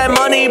all want that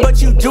money,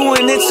 but you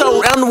doing it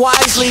so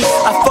unwisely.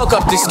 I fuck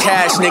up this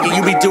cash, nigga,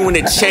 you be doing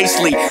it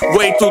chastely.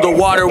 Wade through the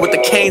water with the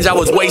canes, I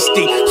was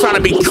wasty. Trying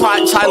to be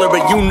Tyler,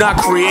 but you not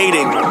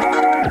creating.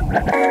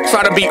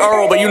 Try to be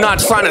Earl, but you not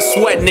trying to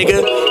sweat,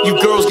 nigga. You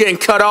girls getting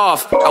cut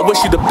off. I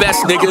wish you the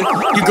best, nigga.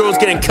 You girls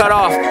getting cut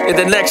off in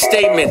the next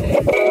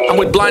statement. I'm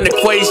with Blind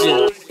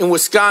Equation in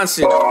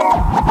Wisconsin.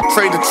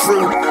 Trade the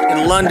truth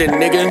in London,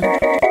 nigga.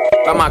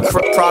 By my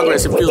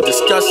progress, it feels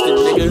disgusting,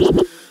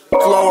 nigga.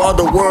 Flow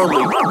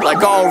otherworldly,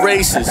 like all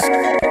races.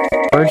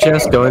 We're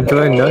just going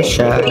through a no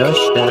shack.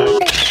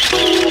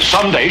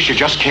 Some days you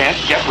just can't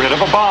get rid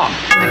of a bomb.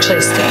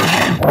 Actually, stay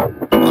here.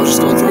 I'm just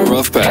going through a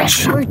rough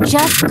patch. We're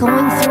just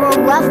going through a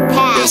rough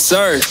patch. Yes,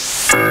 sir.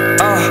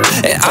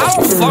 And I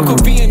don't fuck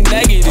with being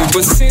negative,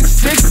 but since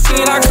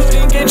 16 I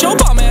couldn't get your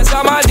bum ass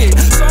out my dick.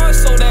 So I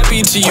sold that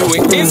beat to you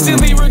and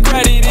instantly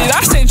regretted it.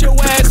 I sent your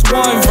ass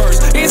 1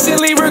 verse,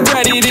 instantly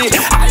regretted it.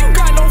 How you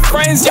got no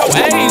friends your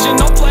age and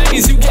no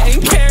plays? You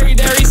getting carried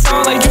every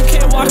song like you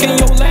can't walk in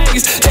your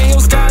legs. Daniel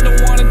Scott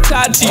don't wanna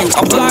talk to you.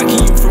 I'm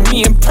blocking you from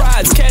me and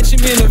prides. Catch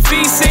him in a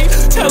VC,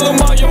 tell him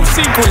all your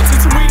secrets.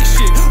 It's weak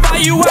shit. Why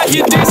you out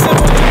here dissing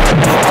me?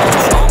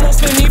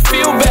 Almost made me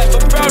feel bad,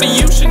 but brody,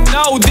 you should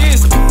know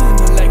this.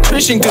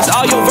 Electrician, cause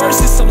all your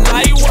verses some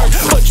light work,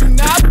 but you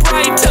not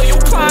bright. Tell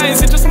your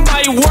clients it just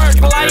might work.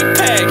 Light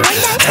pack.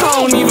 I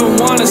don't even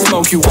wanna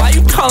smoke you. Why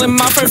you calling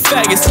my friend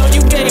faggot? So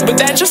you gay, but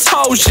that just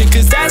whole shit,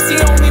 cause that's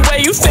the only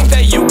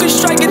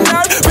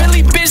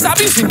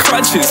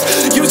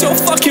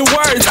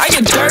I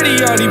get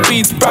dirty on these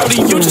beats, Brody.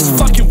 You just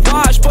fucking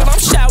watch, but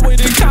I'm showering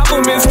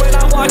compliments when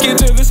I walk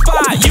into the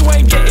spot. You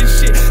ain't getting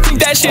shit.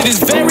 Think that shit is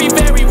very,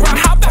 very raw.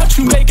 How about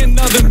you make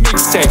another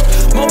mixtape?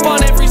 Mope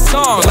on every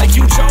song like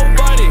you Joe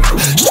Budden.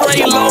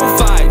 Straight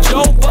lo-fi,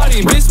 Joe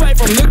Budden. Bitch right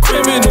from the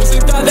criminals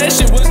and thought that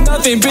shit was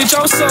nothing. Bitch,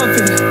 I'm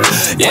something.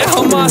 Yeah,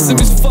 I'm awesome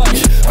as fuck.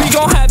 We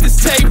gon' have this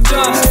tape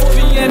done for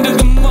the end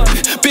of the month.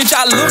 Bitch,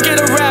 I look at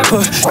a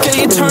rapper, get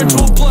it turned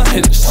to a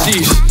blunt.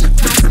 Sheesh.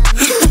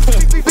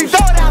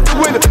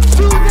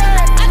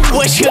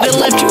 Boy, should've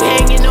left you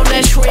hanging on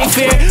that tray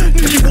fair.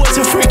 Knew you was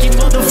a freaky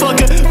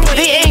motherfucker, but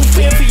it ain't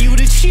fair for you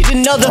to cheat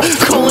another.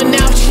 Calling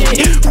out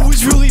shit who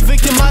was really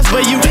victimized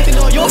by you and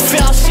all your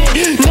foul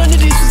shit. None of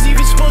this was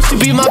even supposed to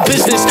be my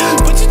business,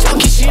 but you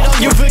talking shit on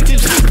your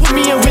victims, put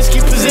me in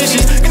risky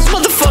positions. Cause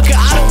motherfucker,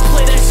 I don't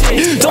play that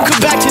shit. Don't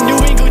come back to New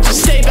England,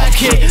 just stay back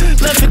here.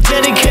 Left for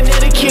dead in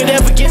Connecticut,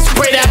 ever get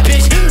sprayed that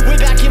bitch. Way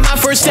back in my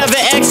first ever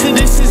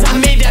exodus, I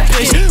made that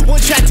bitch. One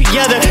track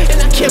together,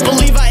 and I can't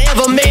believe I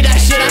ever made that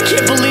shit. I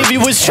can't believe he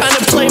was trying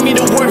to play me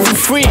to work for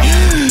free.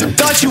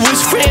 Thought you was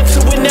fam,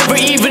 so it never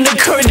even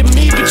occurred to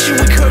me. But you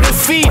incurred a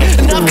fee,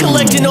 and I'm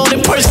collecting on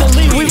it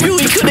personally. We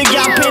really could've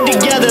got pinned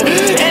together,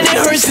 and it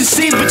hurts to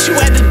see. But you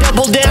had to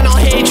double down on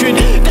hatred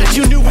that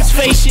you knew was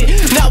fake shit.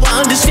 Now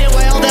I understand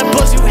why all that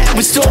buzz you had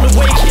was stolen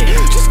away, kid.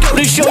 Just go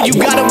to show you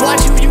gotta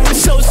watch who you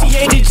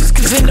associated. Just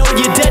cause they know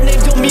your dead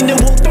name don't mean they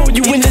won't throw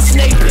you in the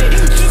snake pit.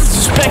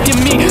 Disrespecting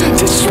me,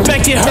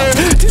 disrespecting her,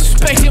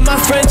 disrespecting my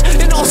friends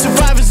and all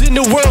survivors in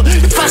the world.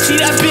 If I see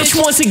that bitch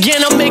once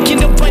again, I'm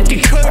making her bite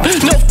the curb.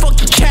 No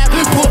fucking cap,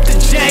 pull up the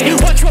J,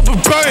 watch rubber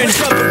burn,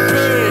 rubber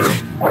burn.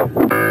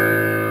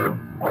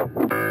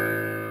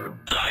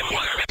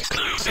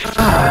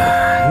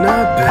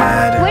 Not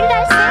bad. What did I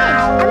say?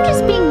 I'm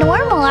just being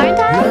normal, aren't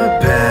I?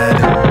 Not bad.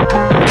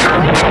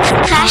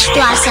 Crash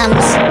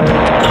blossoms.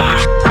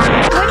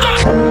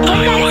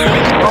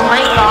 Oh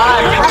my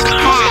god.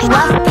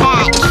 Rough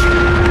patch.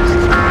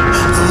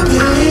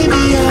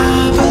 Baby, I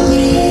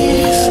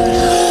believe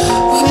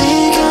we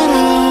got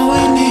all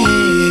we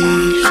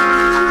need.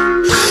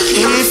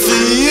 If you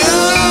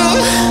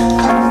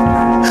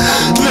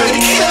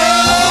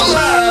become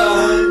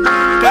mine,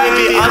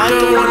 baby, I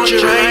don't want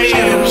your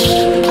radios.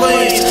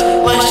 Please,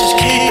 let's just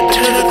keep it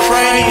to the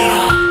cranium.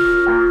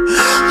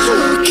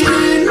 Look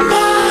in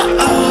my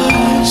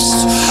eyes.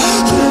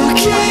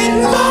 Look in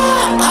my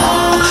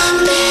eyes.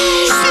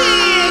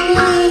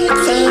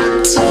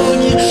 Told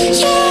you,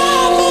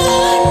 you're my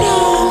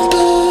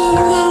number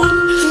one.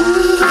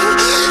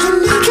 And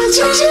we can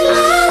change your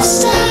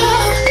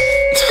lifestyle.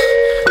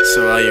 So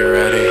are you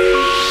ready?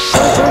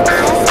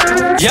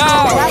 Yo,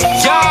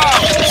 yo,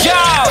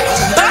 yo.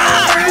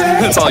 Ah!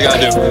 That's all I gotta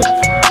do.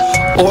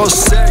 Oral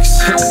sex.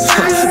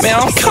 Man,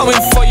 I'm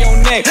coming for your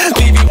neck.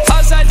 Leave you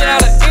upside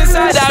down or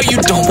inside out. You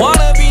don't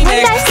wanna be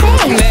next.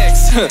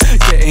 Next.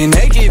 Getting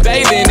naked,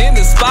 bathing in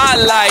the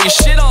spotlight.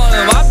 Shit on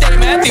him, I'm Dave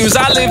Matthews.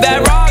 I live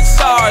that rock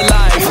star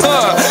life.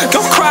 Go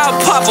cry,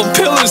 pop a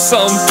pill or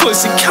some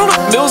pussy. Count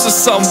up mills or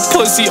some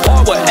pussy.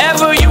 Or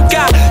whatever you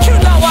got. You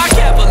know I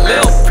kept a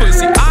little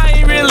pussy.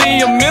 I ain't really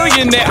a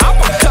millionaire. I'm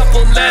a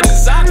couple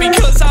letters out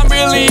because I'm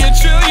really a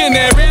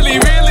trillionaire. Really,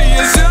 really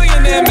a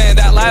zillionaire. Man,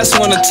 that last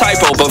one a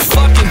typo. But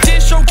fucking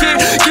distro kid,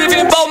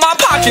 giving both my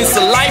pockets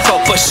a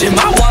lipo. But shit,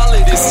 my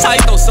wallet is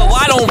tight though, so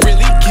I don't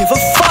really give a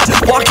fuck.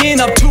 Walking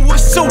up to a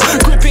suit,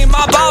 gripping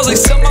my balls like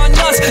some my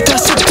nuts.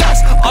 Dust to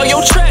dust, all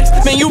your tracks,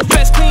 man, you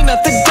best clean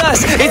up the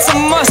dust. It's a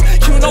must,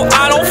 you know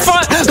I don't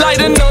front. Light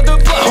another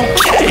blunt.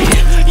 Okay,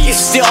 you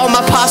steal all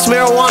my pop's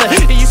marijuana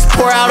and you used to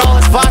pour out all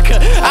his vodka.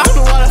 I don't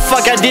know why the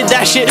fuck I did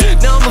that shit.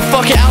 Now I'm a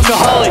fucking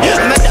alcoholic.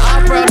 I'm at the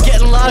opera, I'm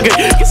getting lager.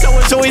 Cause I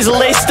was always a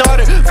late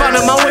starter.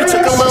 Finding my way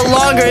took a little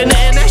longer, and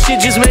that shit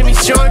just made me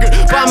stronger.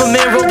 Bomber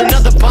man rolled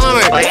another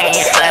bomber.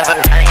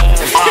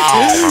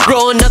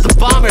 Roll another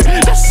bomber.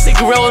 That's a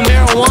cigarette with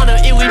marijuana.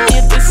 It with me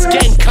and this is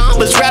getting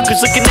commas.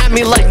 Rappers looking at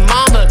me like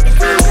mama.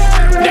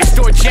 Next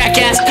door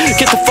jackass,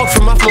 get the fuck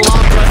from off my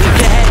lawn, bro.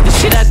 Yeah, the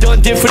shit I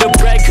done did for the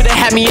bread. Could've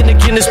had me in the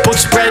Guinness book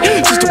spread.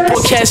 Just a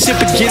book ass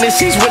sipping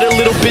Guinnesses with a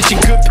little bitch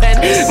and good pen.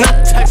 Not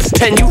the type of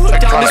pen you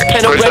hooked on this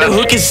pen. I read a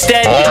hook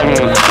instead.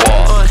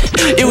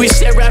 It was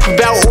said rap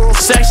about oral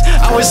sex.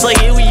 I was like,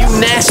 ew, you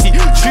nasty.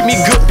 Treat me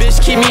good, bitch,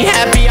 keep me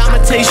happy. I'ma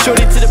take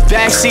shorty to the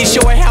backseat,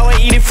 show her how I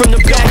eat it from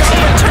the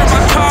backseat. Turn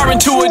my car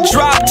into a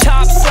drop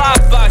top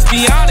slot box.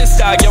 Be honest,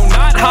 dog, yo,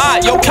 not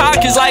hot. Yo,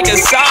 cock is like a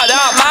side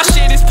out. My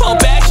shit is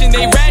pump action.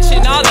 They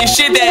ration all this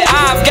shit that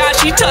I've got.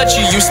 She touch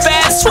you, you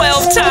spaz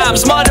 12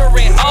 times,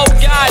 muttering, oh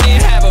God,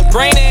 and have a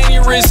brain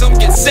aneurysm.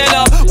 Get sent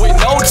up with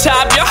no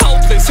top. You're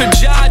hopeless, her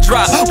jaw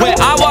drop. When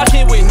I walk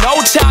in with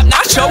no top,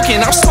 not choking.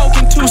 I'm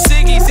smoking 2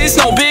 ciggies. It's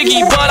no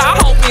biggie, but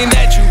I'm hoping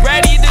that you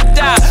ready to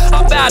die.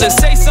 I'm about to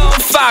say something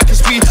fire,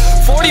 cause we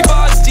 40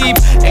 bars deep,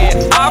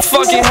 and I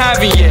fucking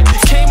haven't yet.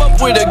 Came up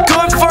with a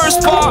good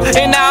first bar,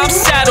 and now I'm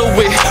saddled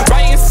with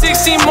writing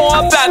 60 more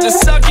about the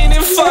sucking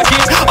and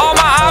fucking. All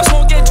my eyes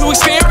won't get to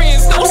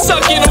experience no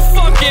sucking or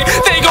fucking.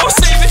 They gon'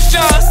 say this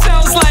Sean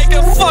sounds like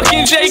a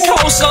fucking J.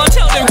 Cole song.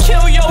 Tell them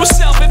kill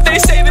yourself if they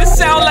say this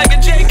sound like a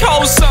J.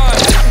 Cole song.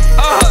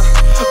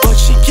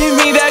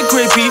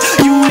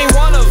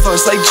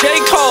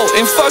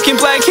 and fucking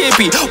black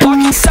hippie.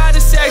 Walk inside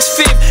a Saks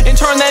Fifth and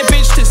turn that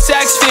bitch to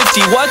Saks 50.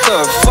 What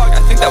the fuck?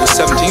 I think that was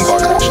 17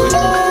 bars actually.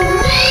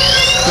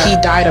 He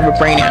died of a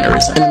brain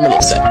aneurysm in the middle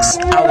of sex.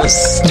 I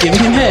was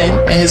giving him head,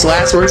 and his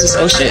last words was,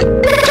 "Oh shit."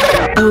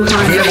 If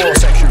you have oral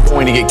sex, you're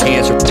going to get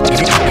cancer.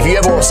 If you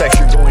have oral sex,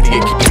 you're going to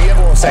get. If you have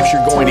oral sex,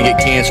 you're going to get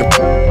cancer.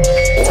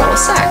 Oral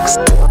sex.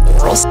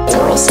 Oral sex.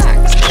 Oral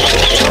sex.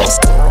 Oral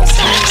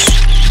sex.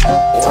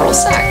 Oral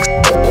sex.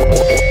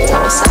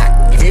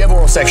 If you have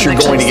oral sex, you're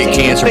going to get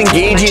cancer.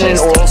 Engaging in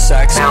oral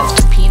sex. Mouth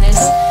to penis,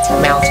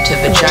 mouth to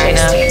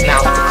vagina,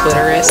 mouth to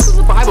clitoris,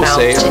 Bible mouth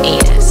say? to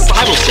anus.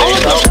 Bible say All of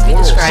about those can be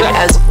oral described sex?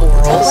 as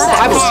oral sex.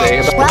 Bible say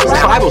about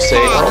Bible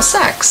say Oral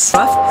sex.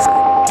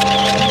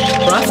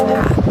 Rough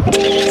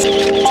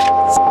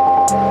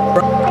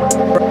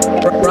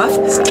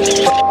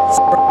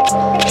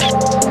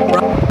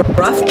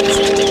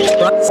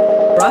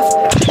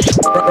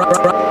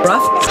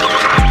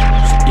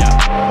Yeah.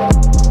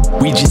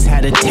 We just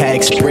had a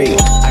tax break.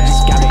 I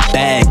just got a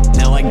bag.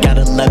 Now I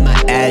gotta let my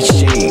ass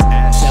shake.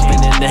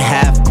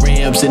 7.5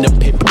 grams in a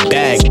paper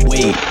bag.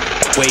 Wait.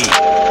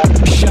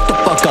 Shut the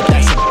fuck up,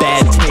 that's a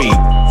bad tape.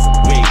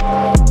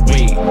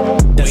 Wait.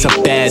 That's a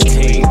bad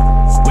tape.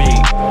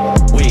 Wait.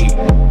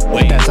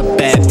 That's a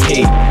bad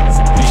tape.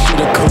 You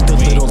should've cooked a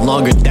little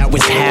longer, that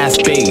was half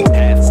baked.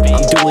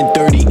 I'm doing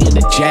 30 in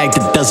a Jag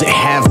that doesn't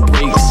have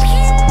brakes.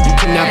 You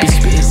cannot be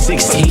spitting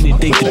 16 and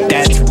think that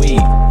that's weight.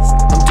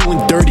 I'm doing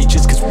 30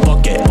 just cause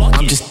fuck it,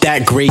 I'm just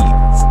that great.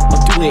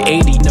 I'm doing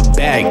 80 in a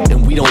bag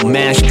and we don't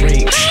mash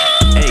brakes.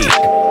 Hey,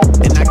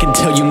 and I can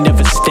tell you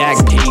never stack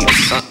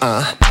tapes.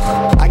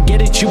 I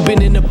get it, you've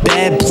been in a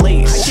bad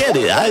place. I get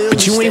it,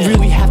 but you ain't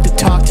really have to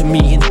talk to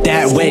me in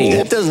that way.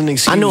 That doesn't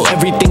excuse. I know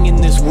everything in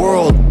this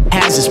world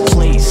has its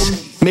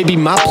place. Maybe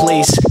my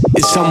place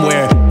is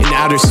somewhere in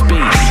outer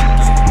space.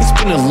 It's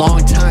been a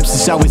long time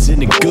since I was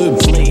in a good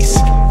place.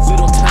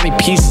 Little tiny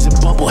pieces of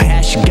bubble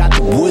hash, you got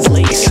the wood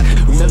lace.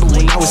 Remember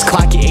when I was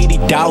clocking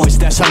 $80,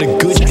 that's on a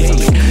good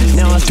day.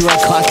 Now after I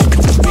clock a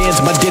couple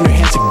bands, my dinner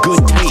has a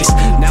good taste.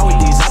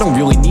 Nowadays I don't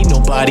really need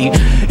nobody,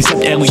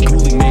 except Ellie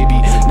Goulding maybe.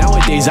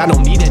 Nowadays I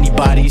don't need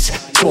anybody's,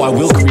 so I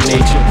will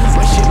cremate you.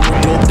 My shit more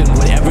dope than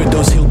whatever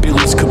those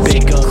hillbillies could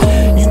bake up.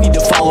 You need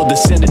to follow the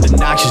scent of the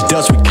noxious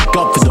dust we kick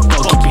up for the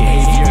funky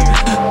behavior.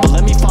 But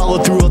let me follow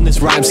through on this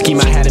rhyme scheme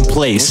I had in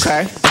place.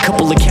 Okay. A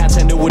couple of cats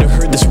I know would've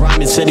heard this rhyme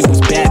and said it was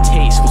bad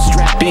taste. Well,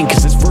 strap in,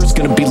 cause this verse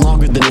gonna be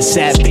longer than a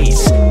sad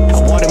face. I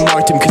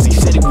watermarked him cause he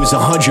said it was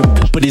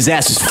 100, but his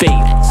ass was fake.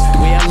 The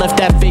way I left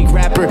that fake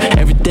rapper,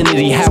 everything that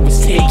he had was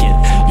taken.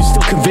 You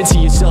still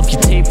convincing yourself you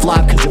tape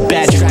flop cause of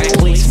bad track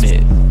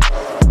placement.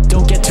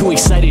 Don't get too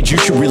excited, you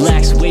should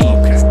relax, wait.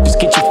 Just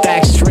get your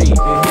facts straight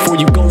before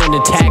you go and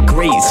attack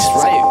Grace.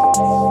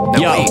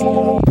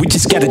 Yo, we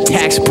just got a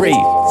tax break.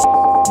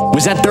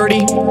 Was that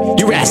 30?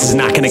 Your ass is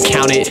not gonna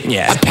count it.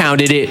 Yeah, I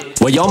pounded it.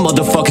 Well, y'all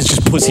motherfuckers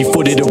just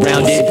pussyfooted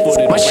around it.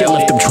 My shit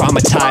left them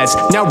traumatized.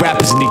 Now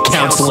rappers need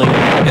counseling.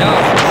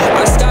 Yeah,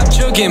 I stopped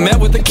jugging, met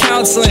with the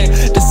counseling.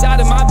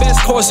 Decided my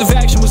best course of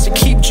action was to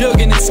keep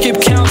jugging and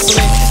skip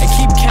counseling. And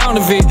keep count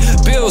of it.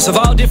 Bills of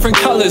all different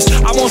colors.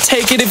 I won't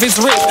take it if it's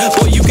ripped.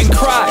 Boy, you can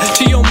cry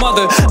to your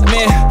mother.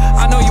 Man,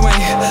 I know you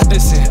ain't,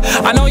 listen,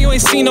 I know you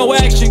ain't seen no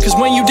action. Cause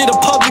when you did a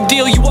public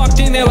deal, you walked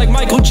in there like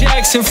Michael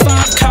Jackson.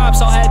 5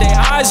 cops all had their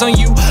eyes on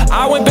you.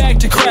 I went back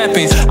to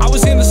crapping. I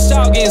was in the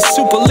style getting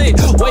super lit.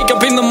 Wake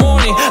up in the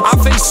morning, I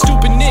face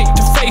stupid Nick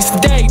to face the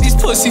day. These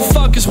pussy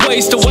fuckers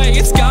waste away.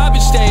 It's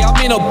garbage day. I'm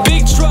in a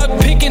big truck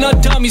picking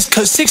up dummies.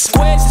 Cause 6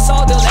 squares is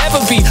all they'll ever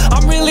be.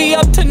 I'm really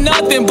up to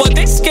nothing, but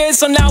they scared,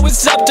 so now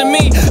it's up to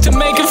me to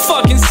make it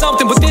fucking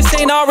something. But this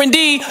ain't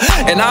R&D,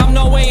 and I'm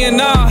no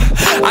A&R.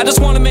 I just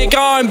wanna make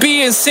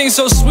R&B and sing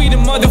so sweet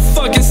and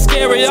motherfucking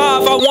scare it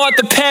off. I want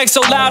the pack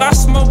so loud, I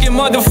smoke it,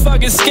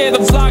 motherfucking scared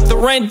to block the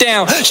rent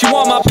down. She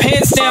want my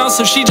pants down,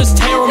 so she just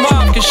tear them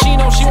off. Cause she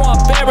know she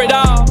want bear it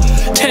all.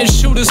 10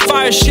 shooters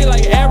fire shit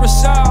like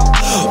aerosol.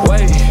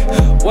 Wait,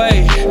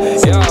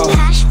 yo.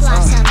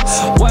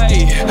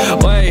 Wait,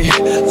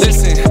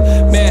 listen,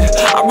 man,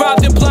 I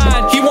robbed him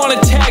blind, he want a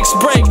tax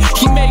break.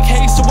 He make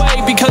haste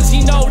away because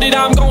he know that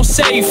I'm gon'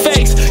 save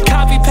face.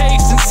 Copy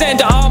paste and send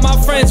to all my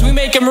friends. We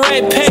make him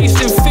red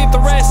paste and fit the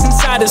rest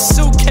inside a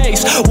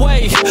suitcase.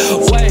 Wait,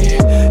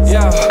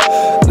 yo,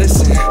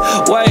 listen,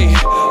 wait,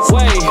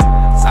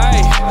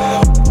 ayy.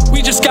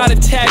 We just got a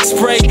tax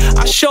break.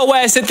 I show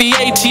ass at the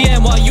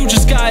ATM while you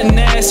just got an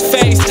ass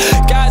face.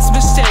 God's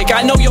mistake,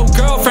 I know your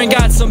girlfriend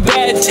got some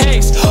bad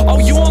taste. Oh,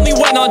 you only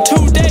went on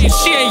 2 days.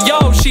 She ain't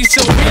yo, she's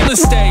still real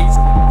estate.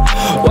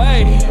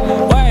 Wait,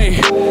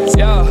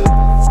 yo.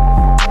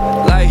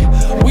 Like,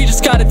 we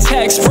just got a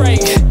tax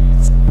break.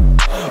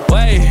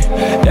 Wait.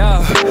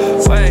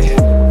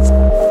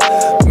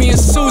 Me and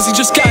Susie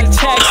just got a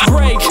tax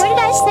break. What did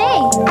I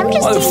say? I'm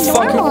just being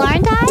normal,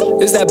 aren't I?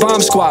 It's that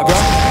bomb squad, bro.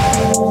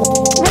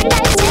 What did I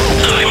say?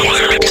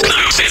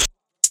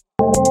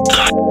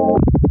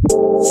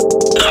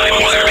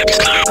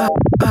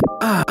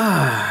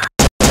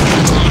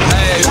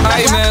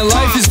 Hey man,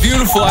 life is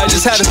beautiful. beautiful. I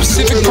just had a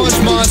Pacific Punch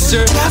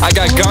Monster. I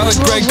got garlic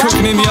bread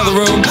cooking in the other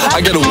room.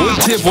 I got a wood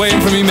tip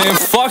waiting for me, man.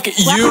 Fuck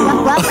you.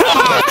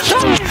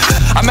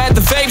 I'm at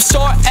the vape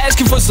store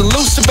asking for some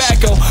loose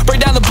tobacco. Break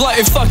down the blunt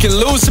and fucking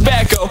lose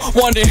tobacco.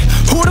 Wondering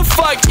who the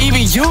fuck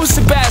even used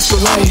Tabasco?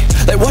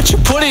 Like what you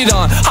put it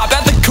on? Hop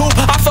at the coupe,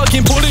 I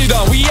fucking put it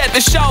on. We at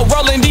the show,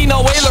 rolling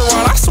Nino Blu.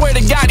 I swear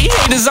to God, he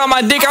haters on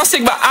my dick. I'm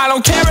sick, but I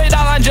don't care at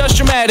all. I'm just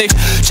dramatic.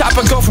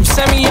 Chopper go from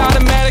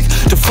semi-automatic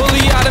to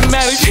fully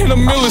automatic in a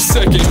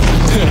millisecond.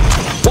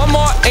 One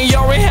more and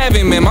you're in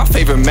heaven, man. My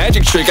favorite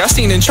magic trick. I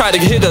seen him try to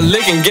hit a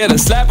lick and get a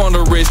slap on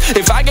the wrist.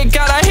 If I get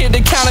caught, I hit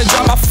the counter,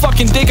 drop my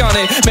fucking dick on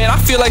it. Man, I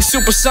feel like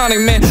supersonic,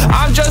 man.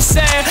 I'm just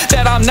saying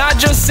that I'm not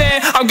just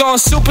saying. I'm going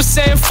Super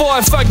Saiyan 4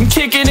 and fucking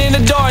kick it in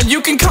the door. And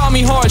you can call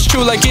me hard, it's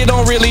true, like it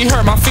don't really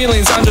hurt my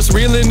feelings. I'm just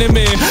reeling them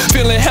in.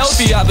 Feeling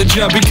healthy out the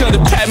jump because the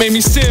pat made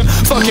me sim.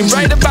 Fucking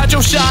right about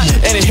your shot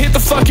and it hit the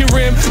fucking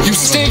rim. You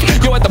stink,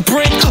 you're at the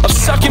brink of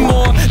sucking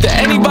more than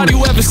anybody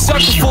who ever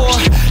sucked before.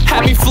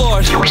 Had me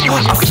floored.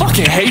 I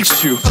fucking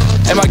hate you.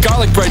 And my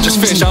garlic bread just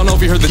finished. I don't know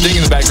if you heard the ding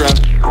in the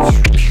background.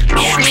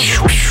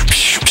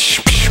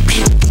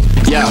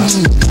 Yeah.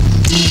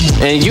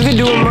 And you can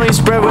do a money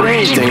spread with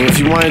anything. If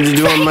you wanted to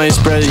do a money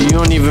spread, you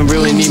don't even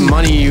really need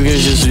money. You can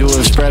just do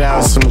a spread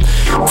out some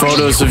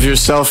photos of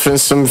yourself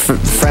and some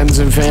friends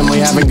and family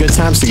having good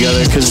times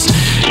together. Cause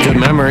good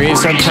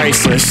memories are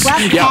priceless.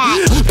 Yeah.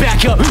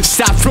 Back up,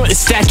 stop front and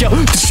stack up.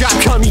 The drop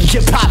come, you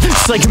get pop.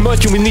 It's like a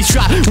monkey when they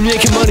drop. We're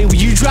making money when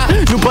you drop.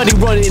 Nobody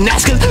run it, and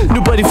that's cause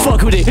nobody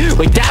fuck with it.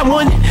 Like that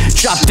one,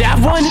 drop that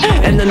one,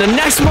 and then the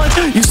next one,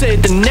 you say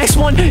the next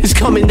one is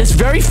coming. That's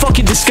very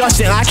fucking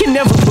disgusting. I can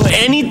never put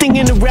anything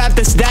in a rap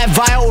that's that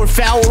vile or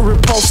foul or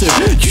repulsive.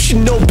 You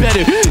should know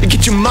better and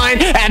get your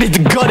mind out of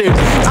the gutter.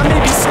 I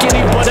may be skinny,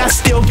 but I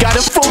still got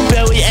a full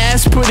belly.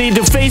 Ass pretty,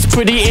 the face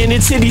pretty, and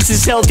its titties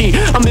is healthy.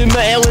 I'm in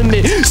my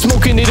element,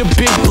 smoking in a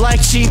big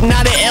black sheet,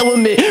 not an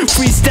element.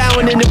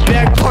 Freestyling in the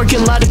back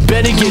parking lot of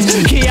Bennigan's.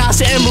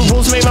 Chaos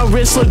emeralds make my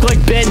wrist look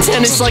like Ben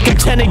 10. It's like I'm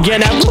 10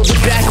 again. I rolled it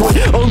backward,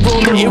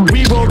 unrolled it and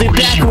re-rolled it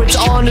backwards.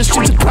 All on the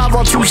streets of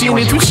Provo, two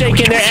seniors were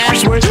shaking their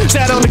ass words.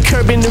 Sat on the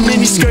curb in the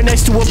mini skirt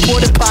next to a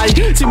porta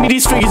potty. To me,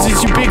 these figures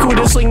is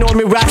ubiquitous like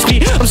Norman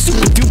Rockwell. I'm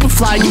super duper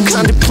fly, you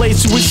contemplate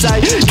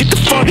suicide. Get the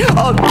fuck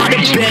up out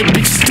of bed,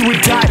 bitches do or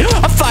die.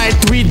 I fired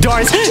 3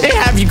 darts and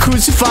have you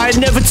crucified.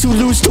 Never too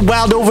loose to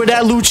wild over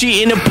that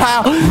Lucci in a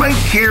pile. Right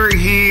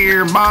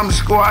here, Bomb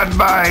Squad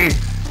by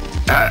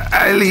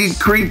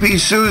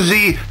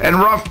CREEPYSUSIE and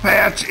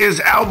roughpatch is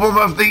Album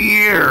of the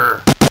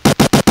Year.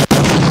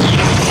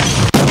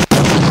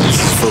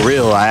 For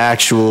real, I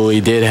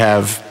actually did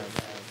have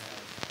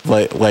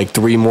like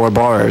 3 more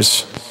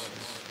bars.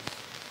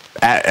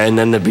 And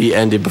then the beat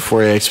ended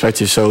before I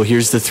expected. So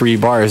here's the 3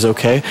 bars,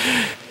 okay?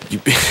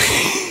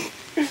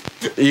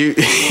 You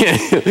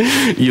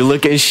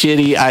looking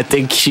shitty. I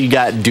think she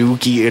got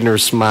dookie in her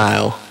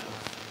smile.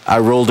 I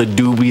rolled a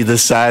doobie the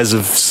size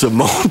of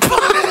Simone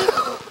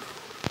Pile.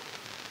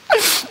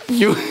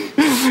 You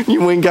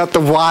ain't got the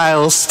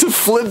wiles to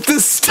flip the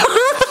style.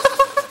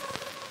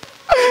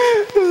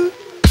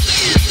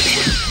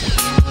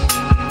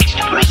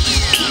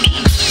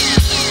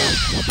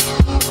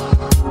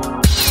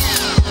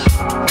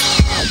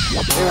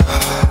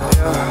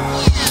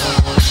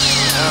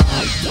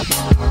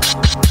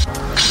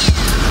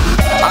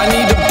 I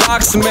need a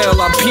box mail,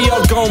 I'm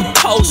P.O. gon'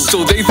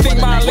 postal. They think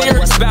my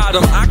lyrics about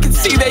them, I can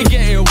see they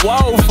getting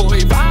woeful.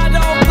 If I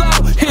don't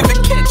blow, hit the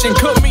kitchen,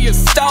 cook me a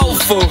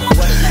stove full.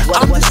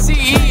 I'm the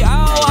CEO,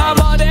 I'm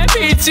on that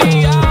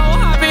PTO.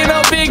 Hop in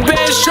a big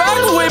bench truck,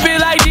 whip it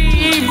like the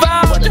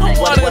Evo. Don't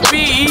wanna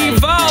be evil,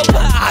 but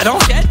I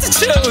don't get to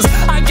choose.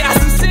 I got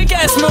some sick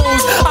ass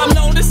moves, I'm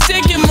known to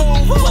stick and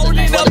move.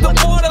 Holding up the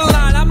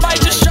borderline, I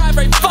might just drive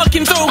right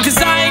fucking through. Cause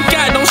I ain't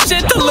got no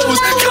shit to lose.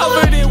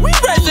 Covered in weed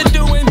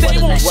residue and they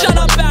won't shut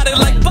up about it.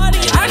 Like buddy,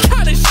 I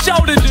got a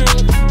show to do.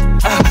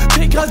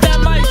 Pick up that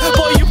mic,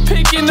 boy, you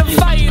picking the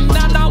fight. And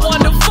I'm not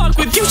one to fuck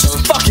with you,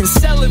 just fucking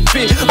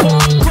celibate. Boy,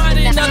 I'm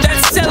grinding on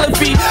that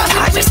celibate.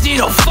 I just need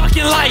a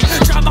fucking light.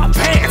 Drop my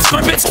pants,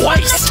 grip its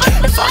waist.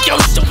 And fuck your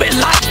stupid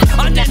life.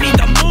 Underneath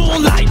the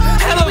moonlight,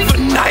 hell of a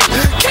night.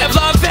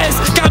 Kevlar vest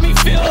got me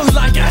feeling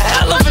like a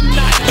hell of a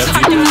night.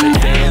 I gotta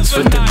dance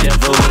with the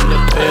devil in the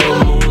pale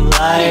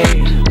moonlight.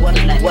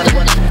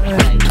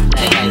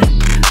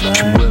 Did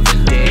you ever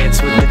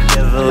dance with the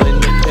devil in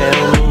the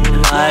pale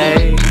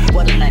moonlight?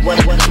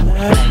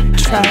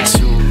 Try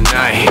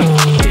tonight.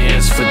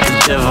 Dance with the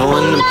devil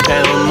in the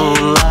pale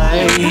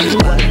moonlight.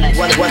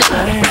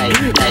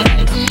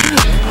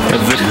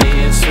 Ever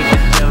dance with the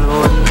devil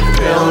in the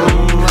pale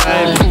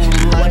moonlight?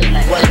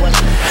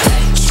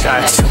 Try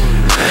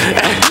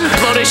tonight.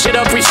 Blow this shit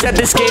up, reset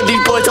this game.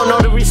 These boys don't know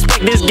to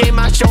respect this game.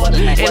 I show up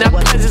and I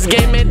pass this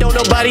game, man. Don't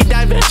nobody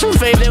divest from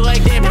fame. They're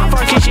like, damn, how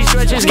far can she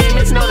stretch this game?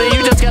 It's know that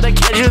you just gotta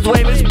catch this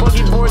wave. It's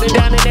boogie boarding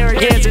down in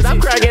Narragansett.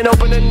 I'm cracking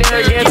open in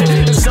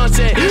Narragansett. The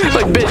sunset,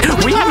 like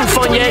bitch, we having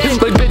fun yet?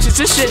 Like bitch, is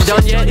this shit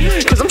done yet?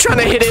 Cause I'm trying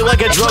to hit it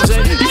like a drum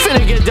set. You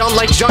finna get done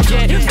like junk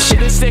yet?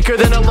 Shit is thicker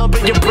than a lump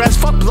in your breast.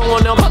 Fuck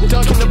blowing up, I'm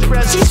ducking the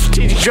press. These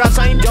strategic drops,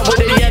 I ain't done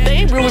with it yet.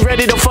 They ain't really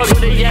ready to fuck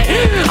with it yet.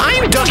 I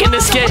ain't ducking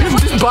this game.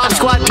 This bomb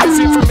squad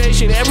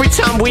disinformation. Every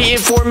time we in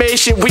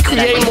formation, we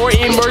create more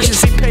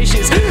emergency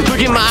patients. Look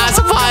in my eyes,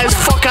 if high as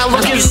fuck, I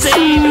look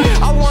insane.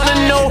 I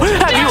wanna know,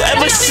 have you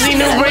ever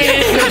seen a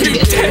rain? Have you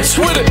danced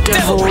with a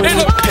devil in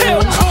a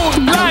pale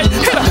moonlight?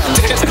 Can I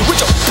dance with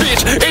your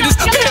bitch in this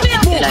pale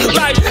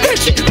moonlight? And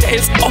she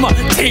dance on my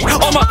teeth,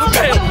 on my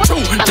pale 2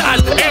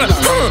 dots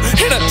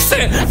and a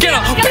cent. Get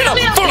up,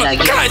 full of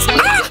guys.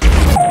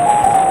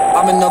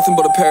 I'm in nothing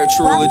but a pair of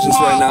true religions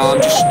right now.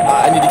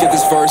 I need to get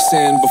this verse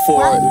in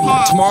before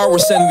tomorrow. We're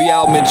sending the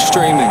album into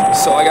streaming,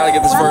 so I gotta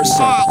get this verse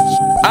in.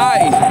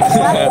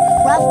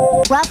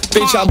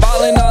 Bitch, I'm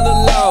ballin' on the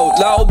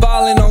low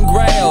ballin' on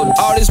ground.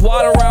 All this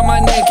water around my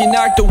neck and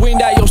knock the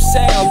wind out your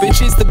sail. Bitch,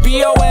 it's the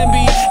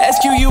BOMB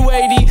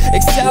SQU80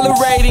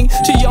 accelerating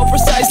to your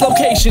precise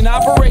location.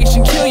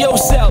 Operation kill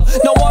yourself.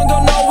 No one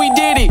gon' know we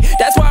did it.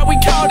 That's why we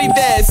called it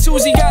that.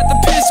 Susie got the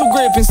pistol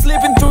grip and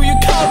slipping through your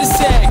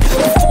cul-de-sac.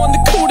 Perform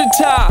the coup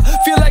d'etat.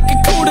 Feel like a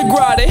coup de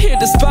grace to hit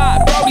the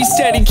spot. Brody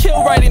said he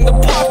killed right in the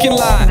parking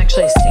lot.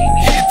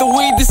 Hit the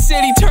weed, the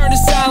city turned to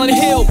Silent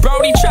Hill.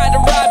 Brody tried to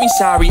rob me,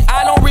 sorry,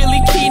 I don't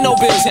really key no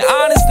bills. And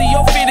honestly,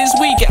 your fit is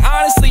weak, and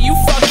honestly, you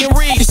fucking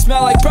reek. You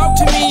smell like broke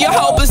to me, you're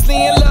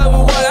hopelessly in love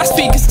with what I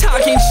speak is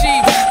talking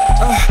cheap.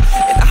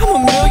 And I'm a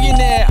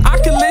millionaire, I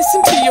can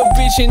listen to your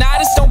bitch, and I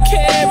just don't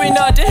care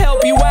enough to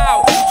help you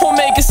out or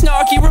make a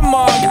snarky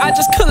remark. I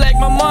just collect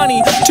my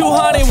money,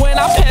 200 when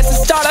I pass the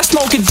start, I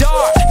smoke a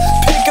dart.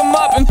 Pick him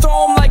up and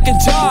throw him like a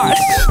dart.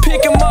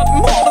 Pick him up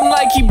and hold him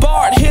like he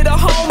Bart. Hit a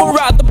homer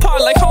out the park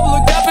like, oh,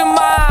 look up in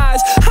my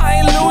eyes, I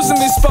ain't losing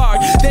this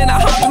spark. Then I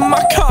hop in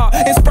my car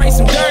and spray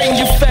some dirt in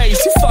your face,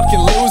 you fucking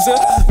loser.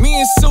 Me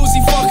and Susie,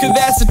 fucker,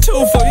 that's a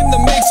twofer. In the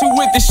mixer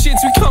with the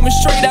shits, we coming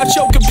straight out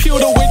your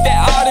computer with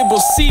that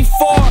audible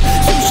C4.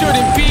 You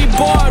shouldn't be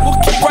bored, we'll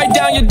kick right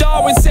down your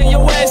door and send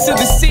your ass to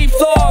the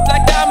seafloor.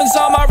 Black diamonds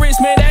on my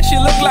wrist, man, that shit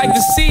look like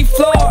the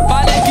seafloor.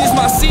 My neck is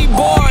my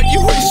seaboard,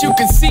 you wish you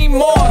could see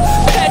more.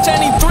 Patch, I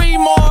need 3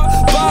 more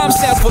bomb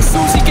sounds for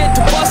Susie, get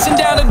to busting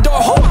down the door.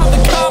 Hold on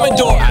the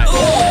Commodore.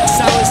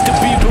 Silence the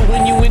people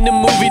when you in the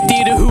movie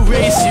theater who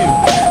raised you.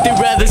 They'd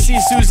rather see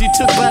Susie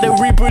took by the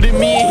Reaper than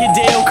me and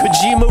Hideo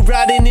Kojima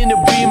riding in a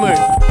Beamer.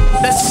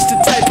 That's just the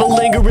type of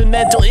lingering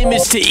mental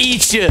image to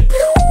eat you.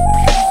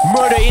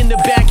 Murder in the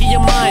back of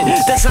your mind.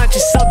 That's not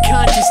your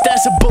subconscious,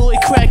 that's a bullet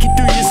cracking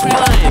through your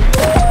spine.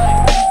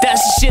 That's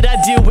the shit I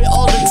deal with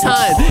all the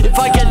time. If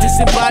I get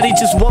disembodied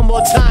just one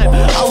more time,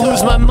 I'll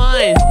lose my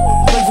mind.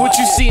 Like what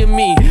you see in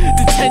me,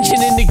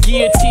 detention in the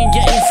guillotine,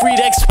 getting freed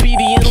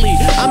expediently.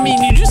 I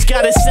mean, you just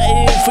gotta set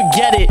it and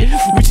forget it,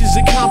 which is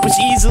accomplished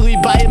easily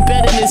by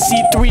embedding a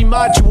C3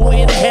 module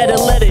in a head of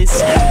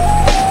lettuce.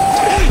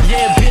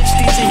 Yeah, bitch,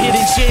 these are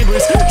hidden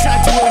chambers. Try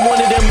doing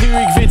one of them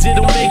lyric vids,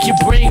 it'll make your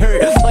brain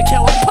hurt. Like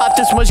how I pop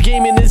this much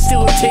game and then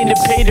still obtain the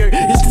paydirt.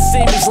 It's the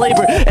same as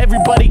labor,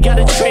 everybody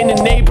gotta train a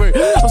neighbor.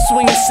 I'm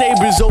swinging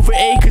sabers over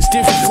acres,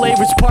 different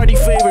flavors, party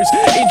favors,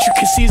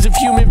 intricacies of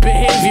human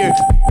behavior.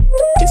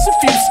 It's a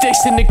few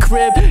sticks in the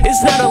crib,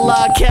 it's not a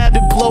log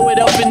cabin. Blow it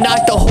up and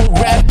knock the whole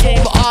rap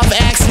game off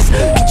axis.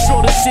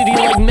 Control the city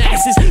like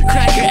Maxis,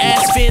 crack your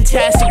ass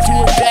fantastic.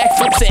 Doing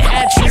backflips and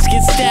hat tricks,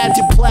 get stabbed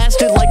and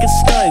plastered like a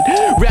stud.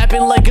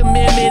 Rapping like a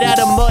man made out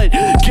of mud.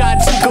 God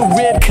took a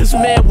rib cause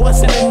man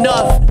wasn't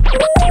enough.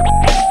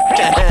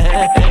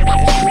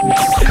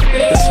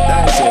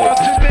 That's it.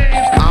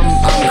 I'm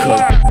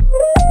cooked.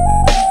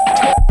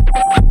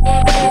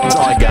 That's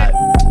all I got.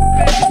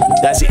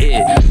 That's it.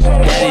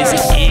 That is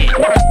it.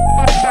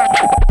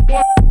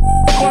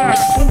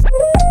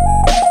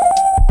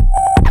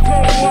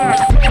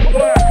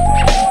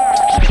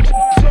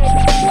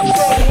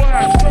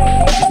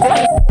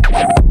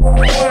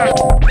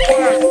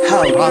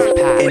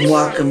 And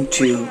welcome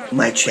to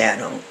my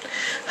channel.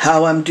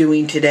 How I'm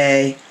doing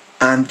today?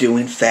 I'm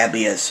doing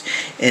fabulous.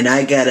 And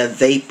I got a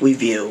vape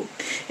review.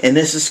 And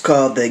this is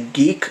called the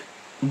Geek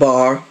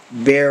Bar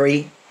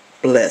Very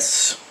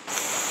Bliss.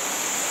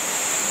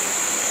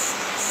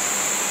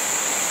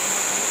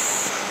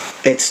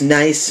 It's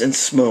nice and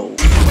smooth.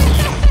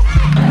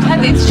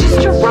 It's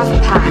just a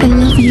rough patch. I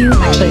love you.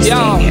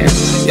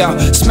 Yo,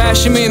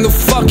 smash him in the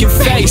fucking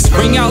face.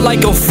 Ring out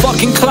like a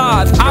fucking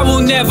cloth. I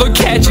will never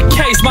catch a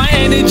case. My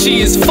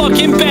energy is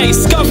fucking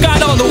base. Scuff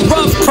got all the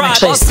rough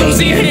pride. While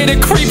Susie here to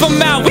creep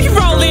him out. We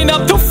rolling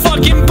up the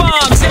fucking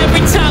bombs.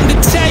 Every time the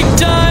tape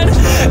done,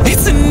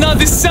 it's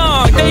another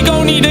song. They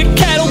gon' need a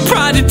cattle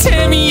prod to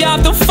tear me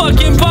out the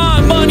fucking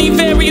bomb. Money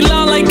very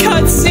long like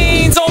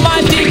cutscenes on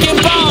my dick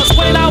and balls.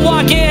 When I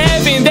walk in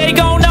heaven, they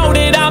gon' know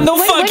that I'm the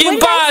fucking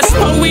boss.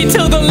 Smoke weed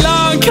till the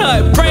long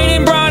cut. Brain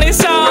and brown,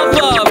 it's all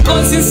blood.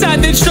 Blunts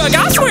inside the truck.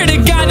 I swear to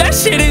God, that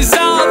shit is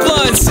all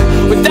blunts.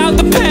 Without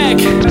the pack,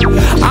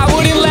 I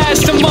wouldn't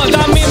last a month.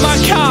 I'm in my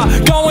car,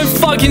 going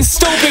fucking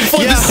stupid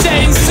for the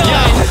same sun.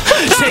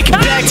 Take it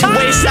back to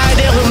Wayside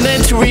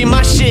Elementary,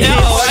 my shit.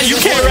 You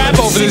can't rap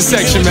over this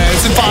section, man.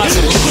 It's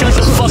impossible. Shut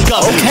the fuck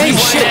up. Okay,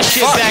 Rewind that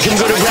shit back, I'm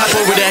gonna rap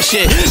over that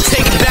shit.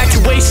 Take it back to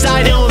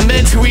Wayside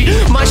Elementary.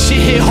 My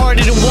shit hit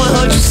harder than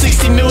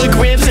 160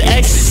 milligrams of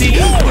ecstasy.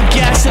 Put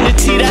gas in the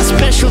tea, that's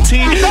specialty.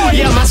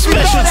 Yeah, my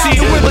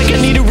specialty. Work like I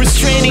need a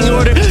restraining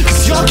order,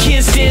 cause y'all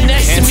can't stand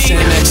next to me.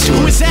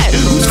 Who is that?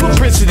 Whose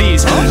footprints are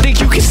these?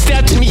 Think you can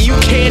step to me? You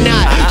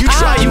cannot. You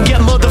try, you get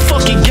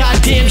motherfucking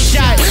goddamn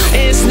shot.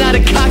 And it's not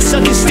a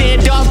cocksucking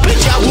standoff,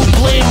 bitch, I will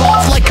blame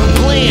off like a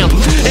blam.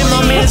 And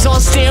my man's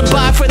on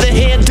standby for the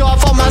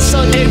handoff. All my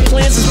Sunday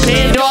plans is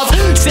panned off.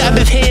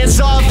 Sabbath hands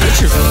off.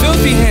 Get your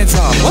filthy hands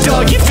off. What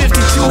dog, your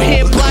 52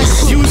 hand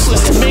blocks is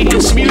useless to make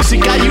this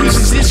music. I use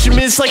these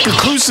instruments like a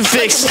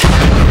crucifix.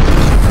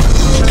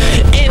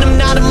 And I'm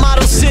not a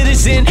model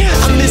citizen.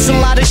 I miss a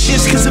lot of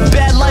shifts cause of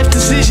bad life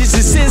decisions.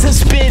 And since I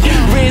spit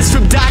rants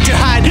from Dr.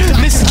 Hyde,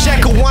 miss a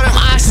check of one, I'm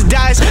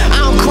oxidized. I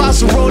don't cross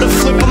the road and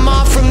flip them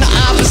off from the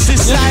opposite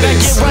side. I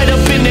get right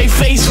up in their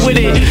face with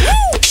it.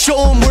 Show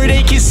them where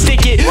they can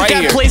stick it. Right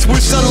that here. Place where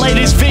sunlight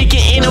is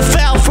vacant and a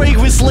foul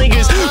fragrance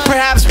lingers.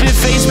 Perhaps been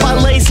faced by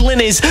lace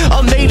linens,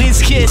 a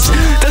maiden's kiss.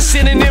 The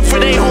synonym for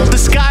their whole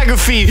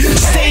discography.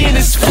 Stay in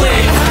the split.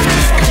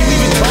 What you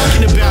even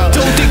talking about?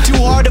 Don't think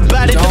too hard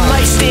about it. The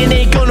nightstand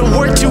ain't gonna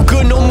work too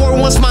good no more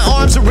once my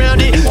arms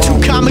around it.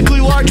 Two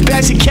comically large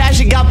bags of cash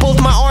and got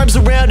both my arms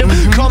around them.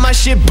 Call my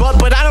shit butt,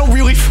 but I don't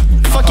really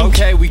fucking.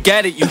 Okay, we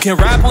get it. You can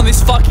rap on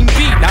this fucking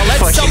beat. Now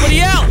let somebody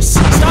else.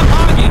 Stop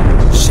hogging.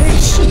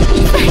 Sheesh.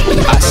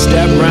 I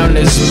step round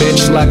this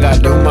bitch like I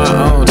do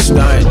my own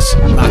stunts.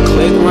 I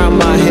click round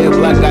my hip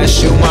like I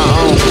shoot my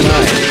own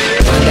gun.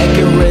 My neck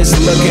and wrist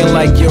looking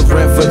like you're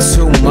rent for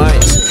 2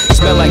 months.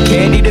 Smell like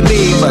candy to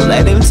me, but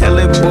let him tell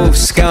it boof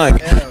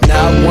skunk.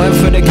 Not one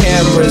for the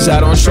cameras, I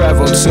don't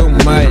travel too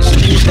much.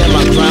 Stand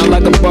my ground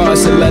like a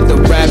boss and let the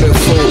rabbit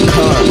fool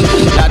come.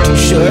 Not too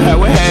sure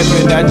how it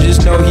happened, I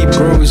just know he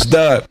bruised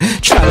up.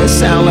 Try to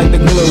sound like the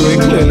glue,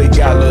 it clearly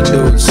got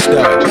little dude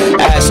stuck.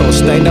 Asshole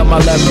stained on my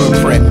leopard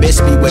print,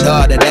 miss me with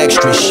all that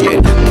extra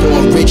shit.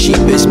 Poor Richie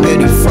miss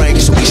Benny Frank,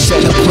 so we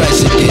set a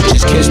precedent.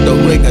 Just kiss the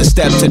ring and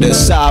step to the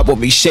side when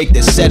we shake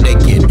the set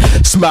again.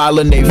 Smile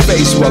in their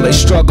face while they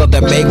struggle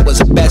to make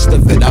what's best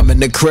of it. I'm in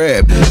the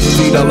crib,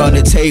 feet all on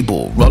the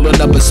table, rolling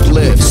up a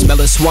spliff,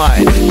 smelling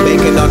swine,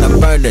 bacon on the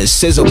burner,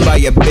 sizzled by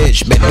a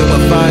bitch. Been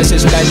doing fine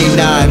since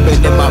 99,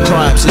 been in my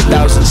prime since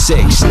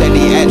 2006.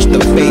 Steady etched the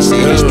face in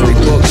history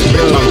books.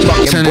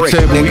 Tennis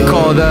table, we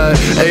call that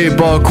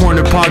 8-ball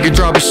corner pocket,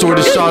 drop a sword,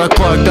 a shot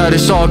o'clock. That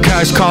it's all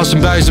cash, cost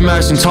and bags of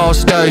mass and tall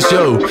stacks.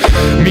 Yo,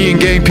 me and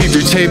gang peeped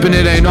are taping,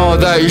 it ain't all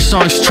that. Your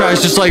song's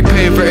trash, just like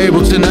paying for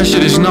Ableton. That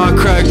shit is not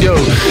cracked. Yo,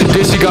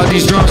 Dizzy got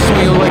these drums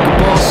swinging like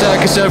a ball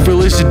sack. It's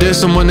effortless to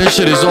diss them when this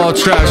shit is all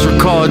trash.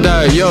 Recall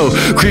that. Yo,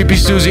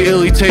 CREEPYSUSIE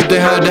illy tape, they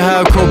had to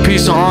have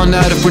coldpizza on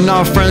that. If we're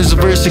not friends, the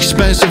verse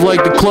expensive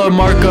like the club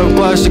markup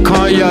glass of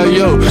cognac.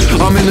 Yo,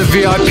 I'm in the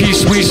VIP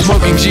suite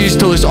smoking G's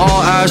till it's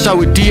all ash. I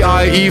would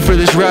DIE for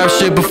this rap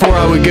shit before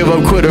I would give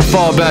up, quit or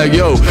fall back.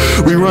 Yo,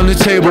 we run the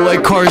table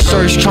like car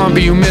search,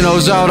 chompy you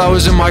minnows out. I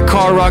was in my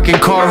car rocking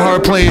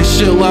Carhartt, playing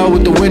shit loud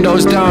with the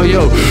windows down.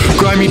 Yo,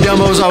 grimy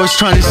demos, I was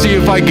trying to see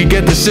if I could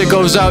get the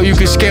sickos out. You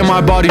could scan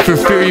my body for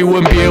fear, you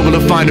wouldn't be able to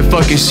find a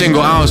fucking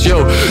single ounce.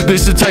 Yo,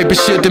 this the type of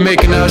shit that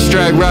make an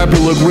abstract rapper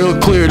look real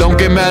clear. Don't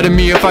get mad at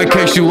me if I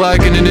catch you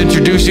lacking and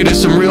introduce you to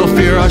some real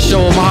fear. I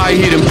show them high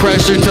heat and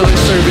pressure till their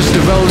service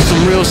develops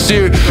some real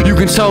sear. You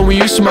can tell when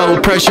you smell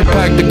a pressure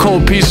pack, the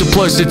cold pizza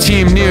plus the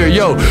team near.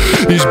 Yo,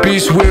 these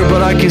beats weird,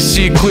 but I can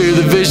see clear.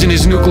 The vision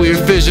is nuclear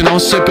fission. I'm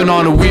sipping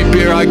on a wheat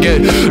beer. I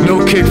get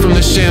no kick from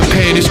the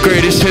champagne. It's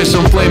greatest hits.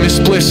 I'm flaming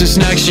splits and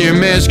snacks in your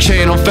man's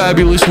chain. I'm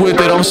fabulous with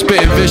it. I'm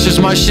spitting vicious.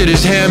 My shit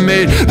is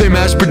handmade. They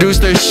mass produce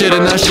their shit,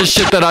 and that's just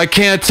shit that I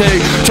can't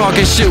take.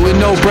 Talking shit with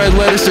no bread,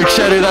 lettuce, or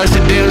cheddar. That's a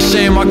damn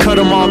shame. I cut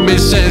them off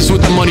mid-sentence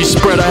with the money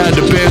spread. I had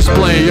the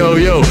Bandsplain. Yo,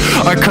 yo.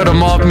 I cut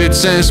them off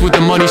mid-sentence with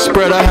the money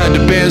spread. I had the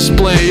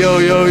Bandsplain. Yo,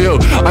 yo, yo.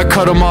 I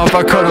cut them off.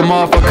 I cut them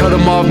off. I cut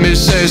them off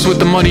mid-sentence with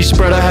the money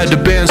spread. I had the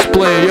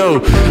Bandsplain. Yo,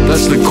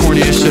 that's the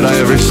corniest shit I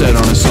ever said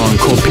on a song.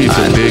 Cold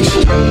pizza, bitch.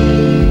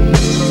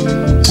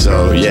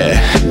 So yeah.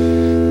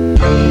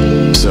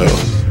 So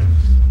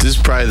this is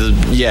probably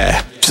the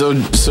yeah. So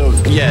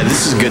yeah,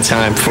 this is a good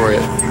time for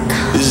it.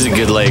 This is a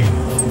good like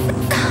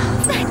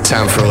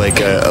time for like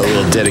a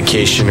little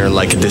dedication or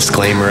like a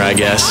disclaimer, I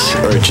guess,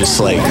 or just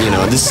like, you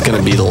know, this is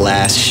gonna be the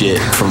last shit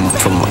from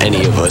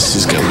any of us.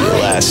 This is gonna be the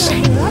last.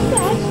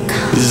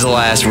 This is the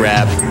last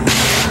rap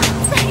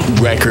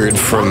record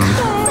from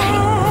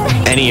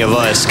any of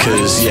us,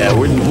 cause yeah,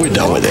 we're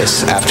done with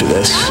this after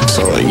this.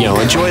 So you know,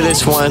 enjoy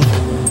this one.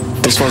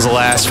 This one's the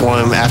last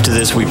one. After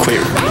this, we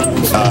quit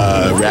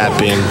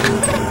rapping.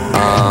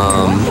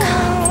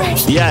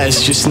 Yeah,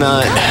 it's just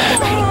not,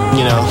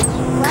 you know,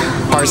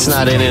 heart's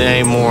not in it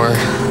anymore.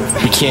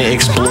 We can't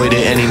exploit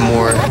it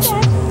anymore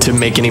to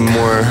make any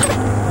more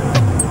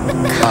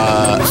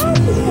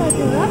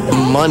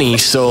money,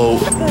 so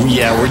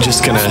yeah, we're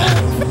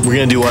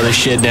gonna do other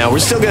shit now. We're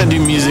still gonna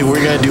do music.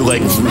 We're gonna do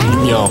like,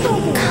 you know,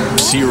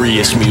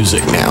 serious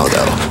music now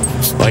though.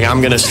 Like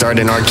I'm gonna start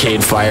an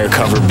Arcade Fire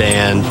cover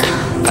band.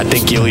 I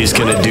think Gilly's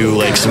gonna do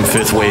like some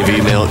fifth wave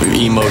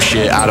emo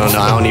shit. I don't know.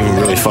 I don't even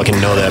really fucking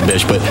know that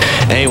bitch. But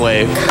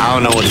anyway, I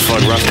don't know what the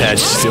fuck Rough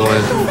Patch is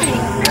doing.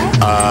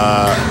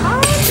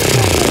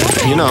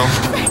 You know,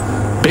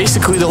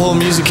 basically the whole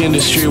music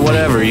industry,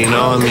 whatever. You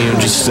know, I mean,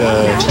 just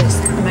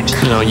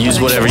you know, use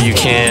whatever you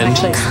can.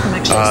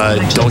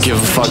 Don't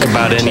give a fuck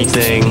about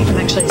anything.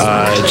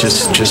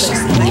 Just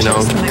you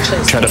know,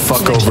 try to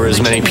fuck over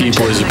as many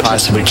people as you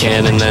possibly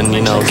can, and then,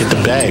 you know, get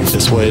the bag.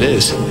 That's what it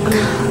is.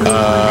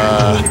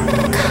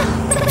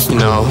 You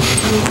know,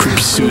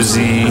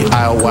 CREEPYSUSIE,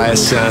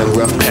 ILYSM,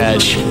 Rough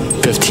Patch,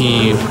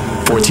 15,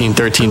 14,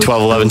 13,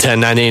 12, 11, 10,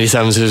 9,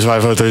 87,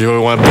 65, 4, 30,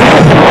 41.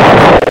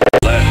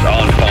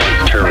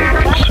 Enfants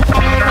Terribles.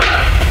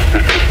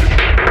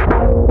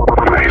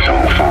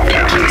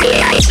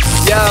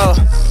 Yo,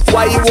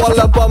 why you all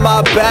up on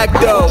my back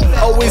though?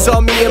 Always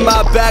on me in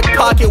my back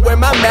pocket, where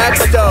my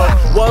max though?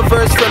 One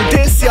verse from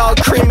this, y'all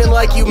creaming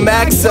like you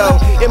Maxo.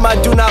 In my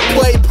do not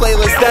play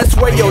playlist, that's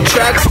where your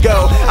tracks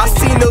go. I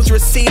seen those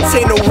receipts,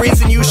 ain't no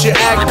reason you should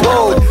act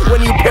bold.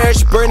 When you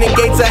perish, burning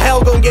gates of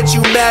hell gon' get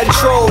you mad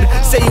trolled.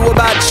 Say you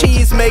about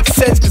cheese, makes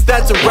sense, cause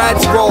that's a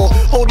rat's roll.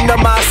 Holding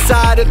up my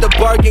side of the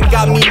bargain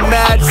got me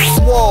mad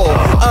swole.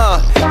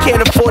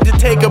 Can't afford to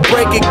take a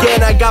break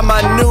again. I got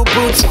my new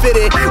boots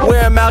fitted,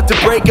 wear them out to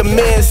break them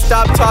in.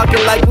 Stop talking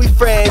like we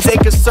friends,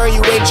 ain't concerned,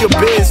 you ain't your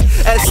biz.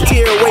 S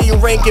tier, where you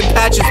ranking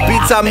patches,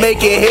 beats I'm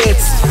making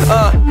hits.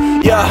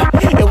 Yeah,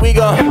 and we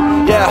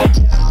gon', yeah,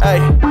 hey,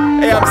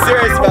 I'm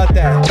serious about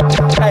that.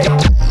 Hey,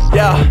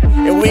 yeah,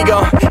 and we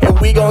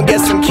gon'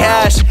 get some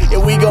cash,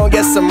 and we gon'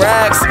 get some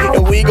racks,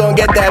 and we gon'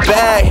 get that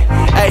bag.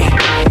 Hey,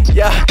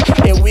 yeah,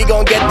 and we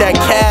gon' get that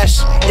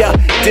cash. Yeah,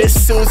 this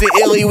Susie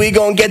Illy, we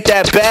gon' get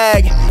that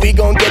bag. We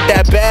gon' get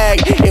that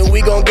bag, and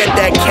we gon' get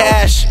that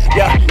cash.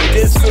 Yeah,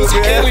 this Susie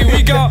Illy,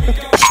 we gon'. Bomb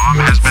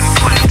has been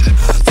planted.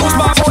 Lose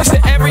my voice to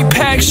every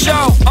pack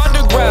show.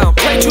 Underground,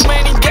 play too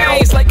many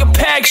games like a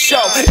pack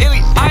show.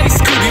 Illy Ice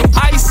Cube, you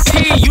Ice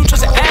T, you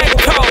just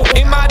echo.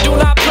 In my do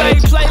not play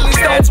playlist,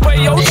 that's where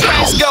your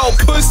tracks go,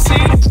 pussy.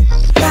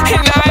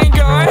 And I ain't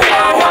going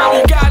hard,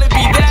 you gotta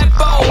be that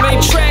bold. Make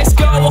tracks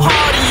go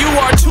harder, you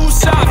are too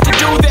soft to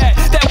do that.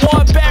 That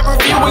one bad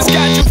review has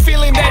got you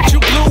feeling that you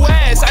blew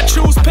ass. I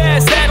choose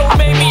pass, that'll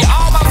make me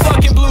all my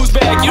fucking blues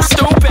back. You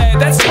stupid,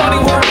 that's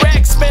 21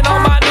 racks spent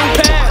on my new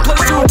pad.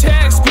 Plus 2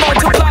 tags,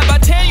 multiply by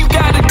 10, you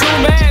gotta do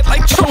math.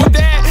 Like true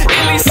that,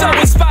 Illy so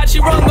spot, she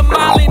run the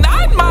mile and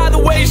I admire the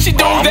way she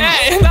do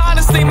that. And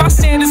honestly, my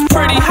standard's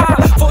pretty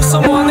high for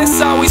someone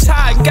that's always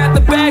high. Got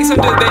the bags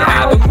under their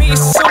eye, but me,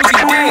 Susie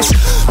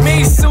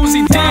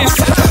dish.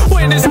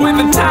 Winners with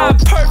the time,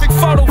 perfect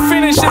photo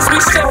finishes. We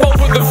step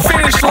over the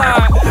finish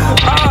line.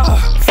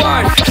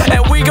 Fuck,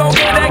 and we gon'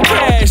 get that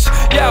cash.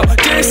 Yo,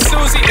 this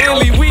Susie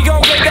Illy, we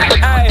gon' get that.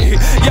 Ayy,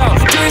 yo,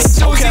 this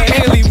Susie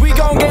Illy, we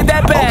gon' get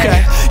that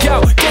bag.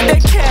 Yo, get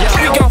that cash,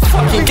 we gon'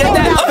 fucking get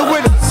that. I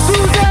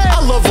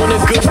love when a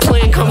good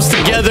plan comes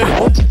together.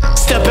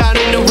 Step out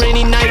in the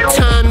rainy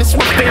nighttime, it's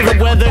my favorite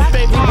weather.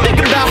 Think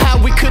about how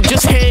we could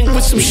just hang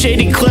with some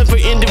shady, clever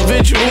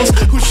individuals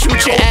who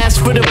shoot your ass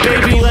for the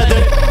baby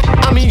leather.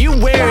 I mean, you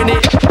wearing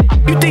it,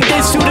 you think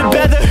they suit it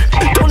better?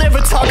 Don't ever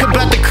talk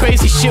about the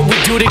crazy shit we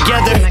do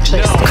together.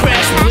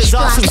 Crash, blizz,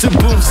 awesomes, and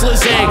boom,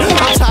 slizzang.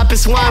 On top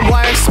it's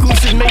LimeWire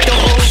exclusive, make the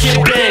whole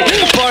shit bang.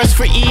 Bars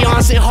for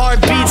eons and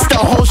heartbeats, the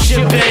whole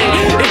shit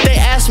bang. If they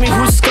ask me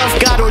who Scuff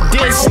got or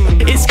this,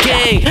 it's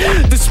gang.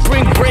 The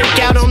spring break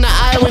out on the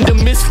island of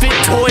misfit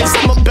toys.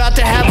 I'm about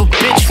to have a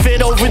bitch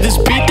fit over this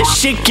beat, the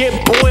shit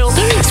get boiled.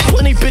 There's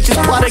plenty bitches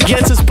plot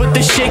against us, but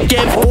the shit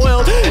get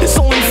boiled. It's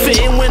only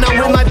fitting when I'm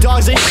with my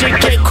dogs, they shit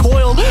get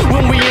coiled.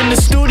 When we in the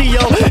studio,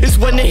 it's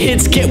when the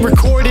hits get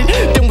recorded.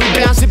 Then we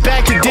bounce it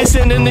back to this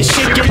and then the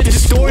shit get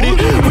distorted.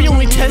 We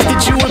only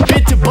tested you a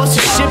bit to bust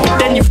your shit, but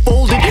then you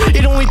folded.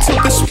 It only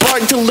took a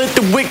spark to lit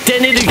the wick,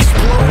 then it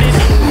exploded.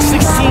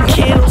 16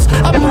 candles,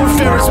 I'm more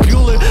Ferris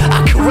Bueller.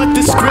 I corrupt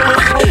the skrilla,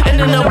 and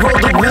then I roll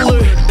the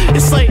ruler.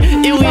 It's like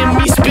Illy and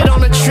me spit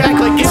on a track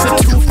like it's a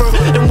twofer.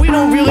 And we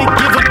don't really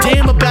give a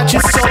damn about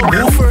your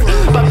subwoofer.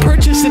 By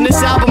purchasing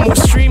this album or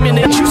streaming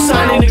it, you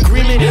sign an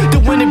agreement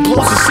that when it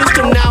blows the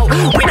system out,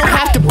 we don't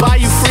have to buy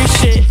you free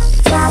shit.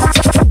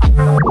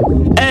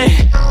 Hey,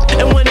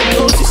 and when it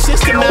blows the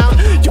system out,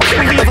 you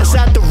can leave us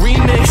out the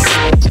remix.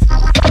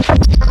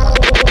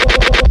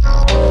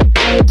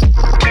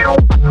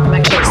 I'm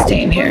actually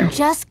staying here.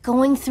 Just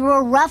going through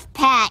a rough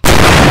patch.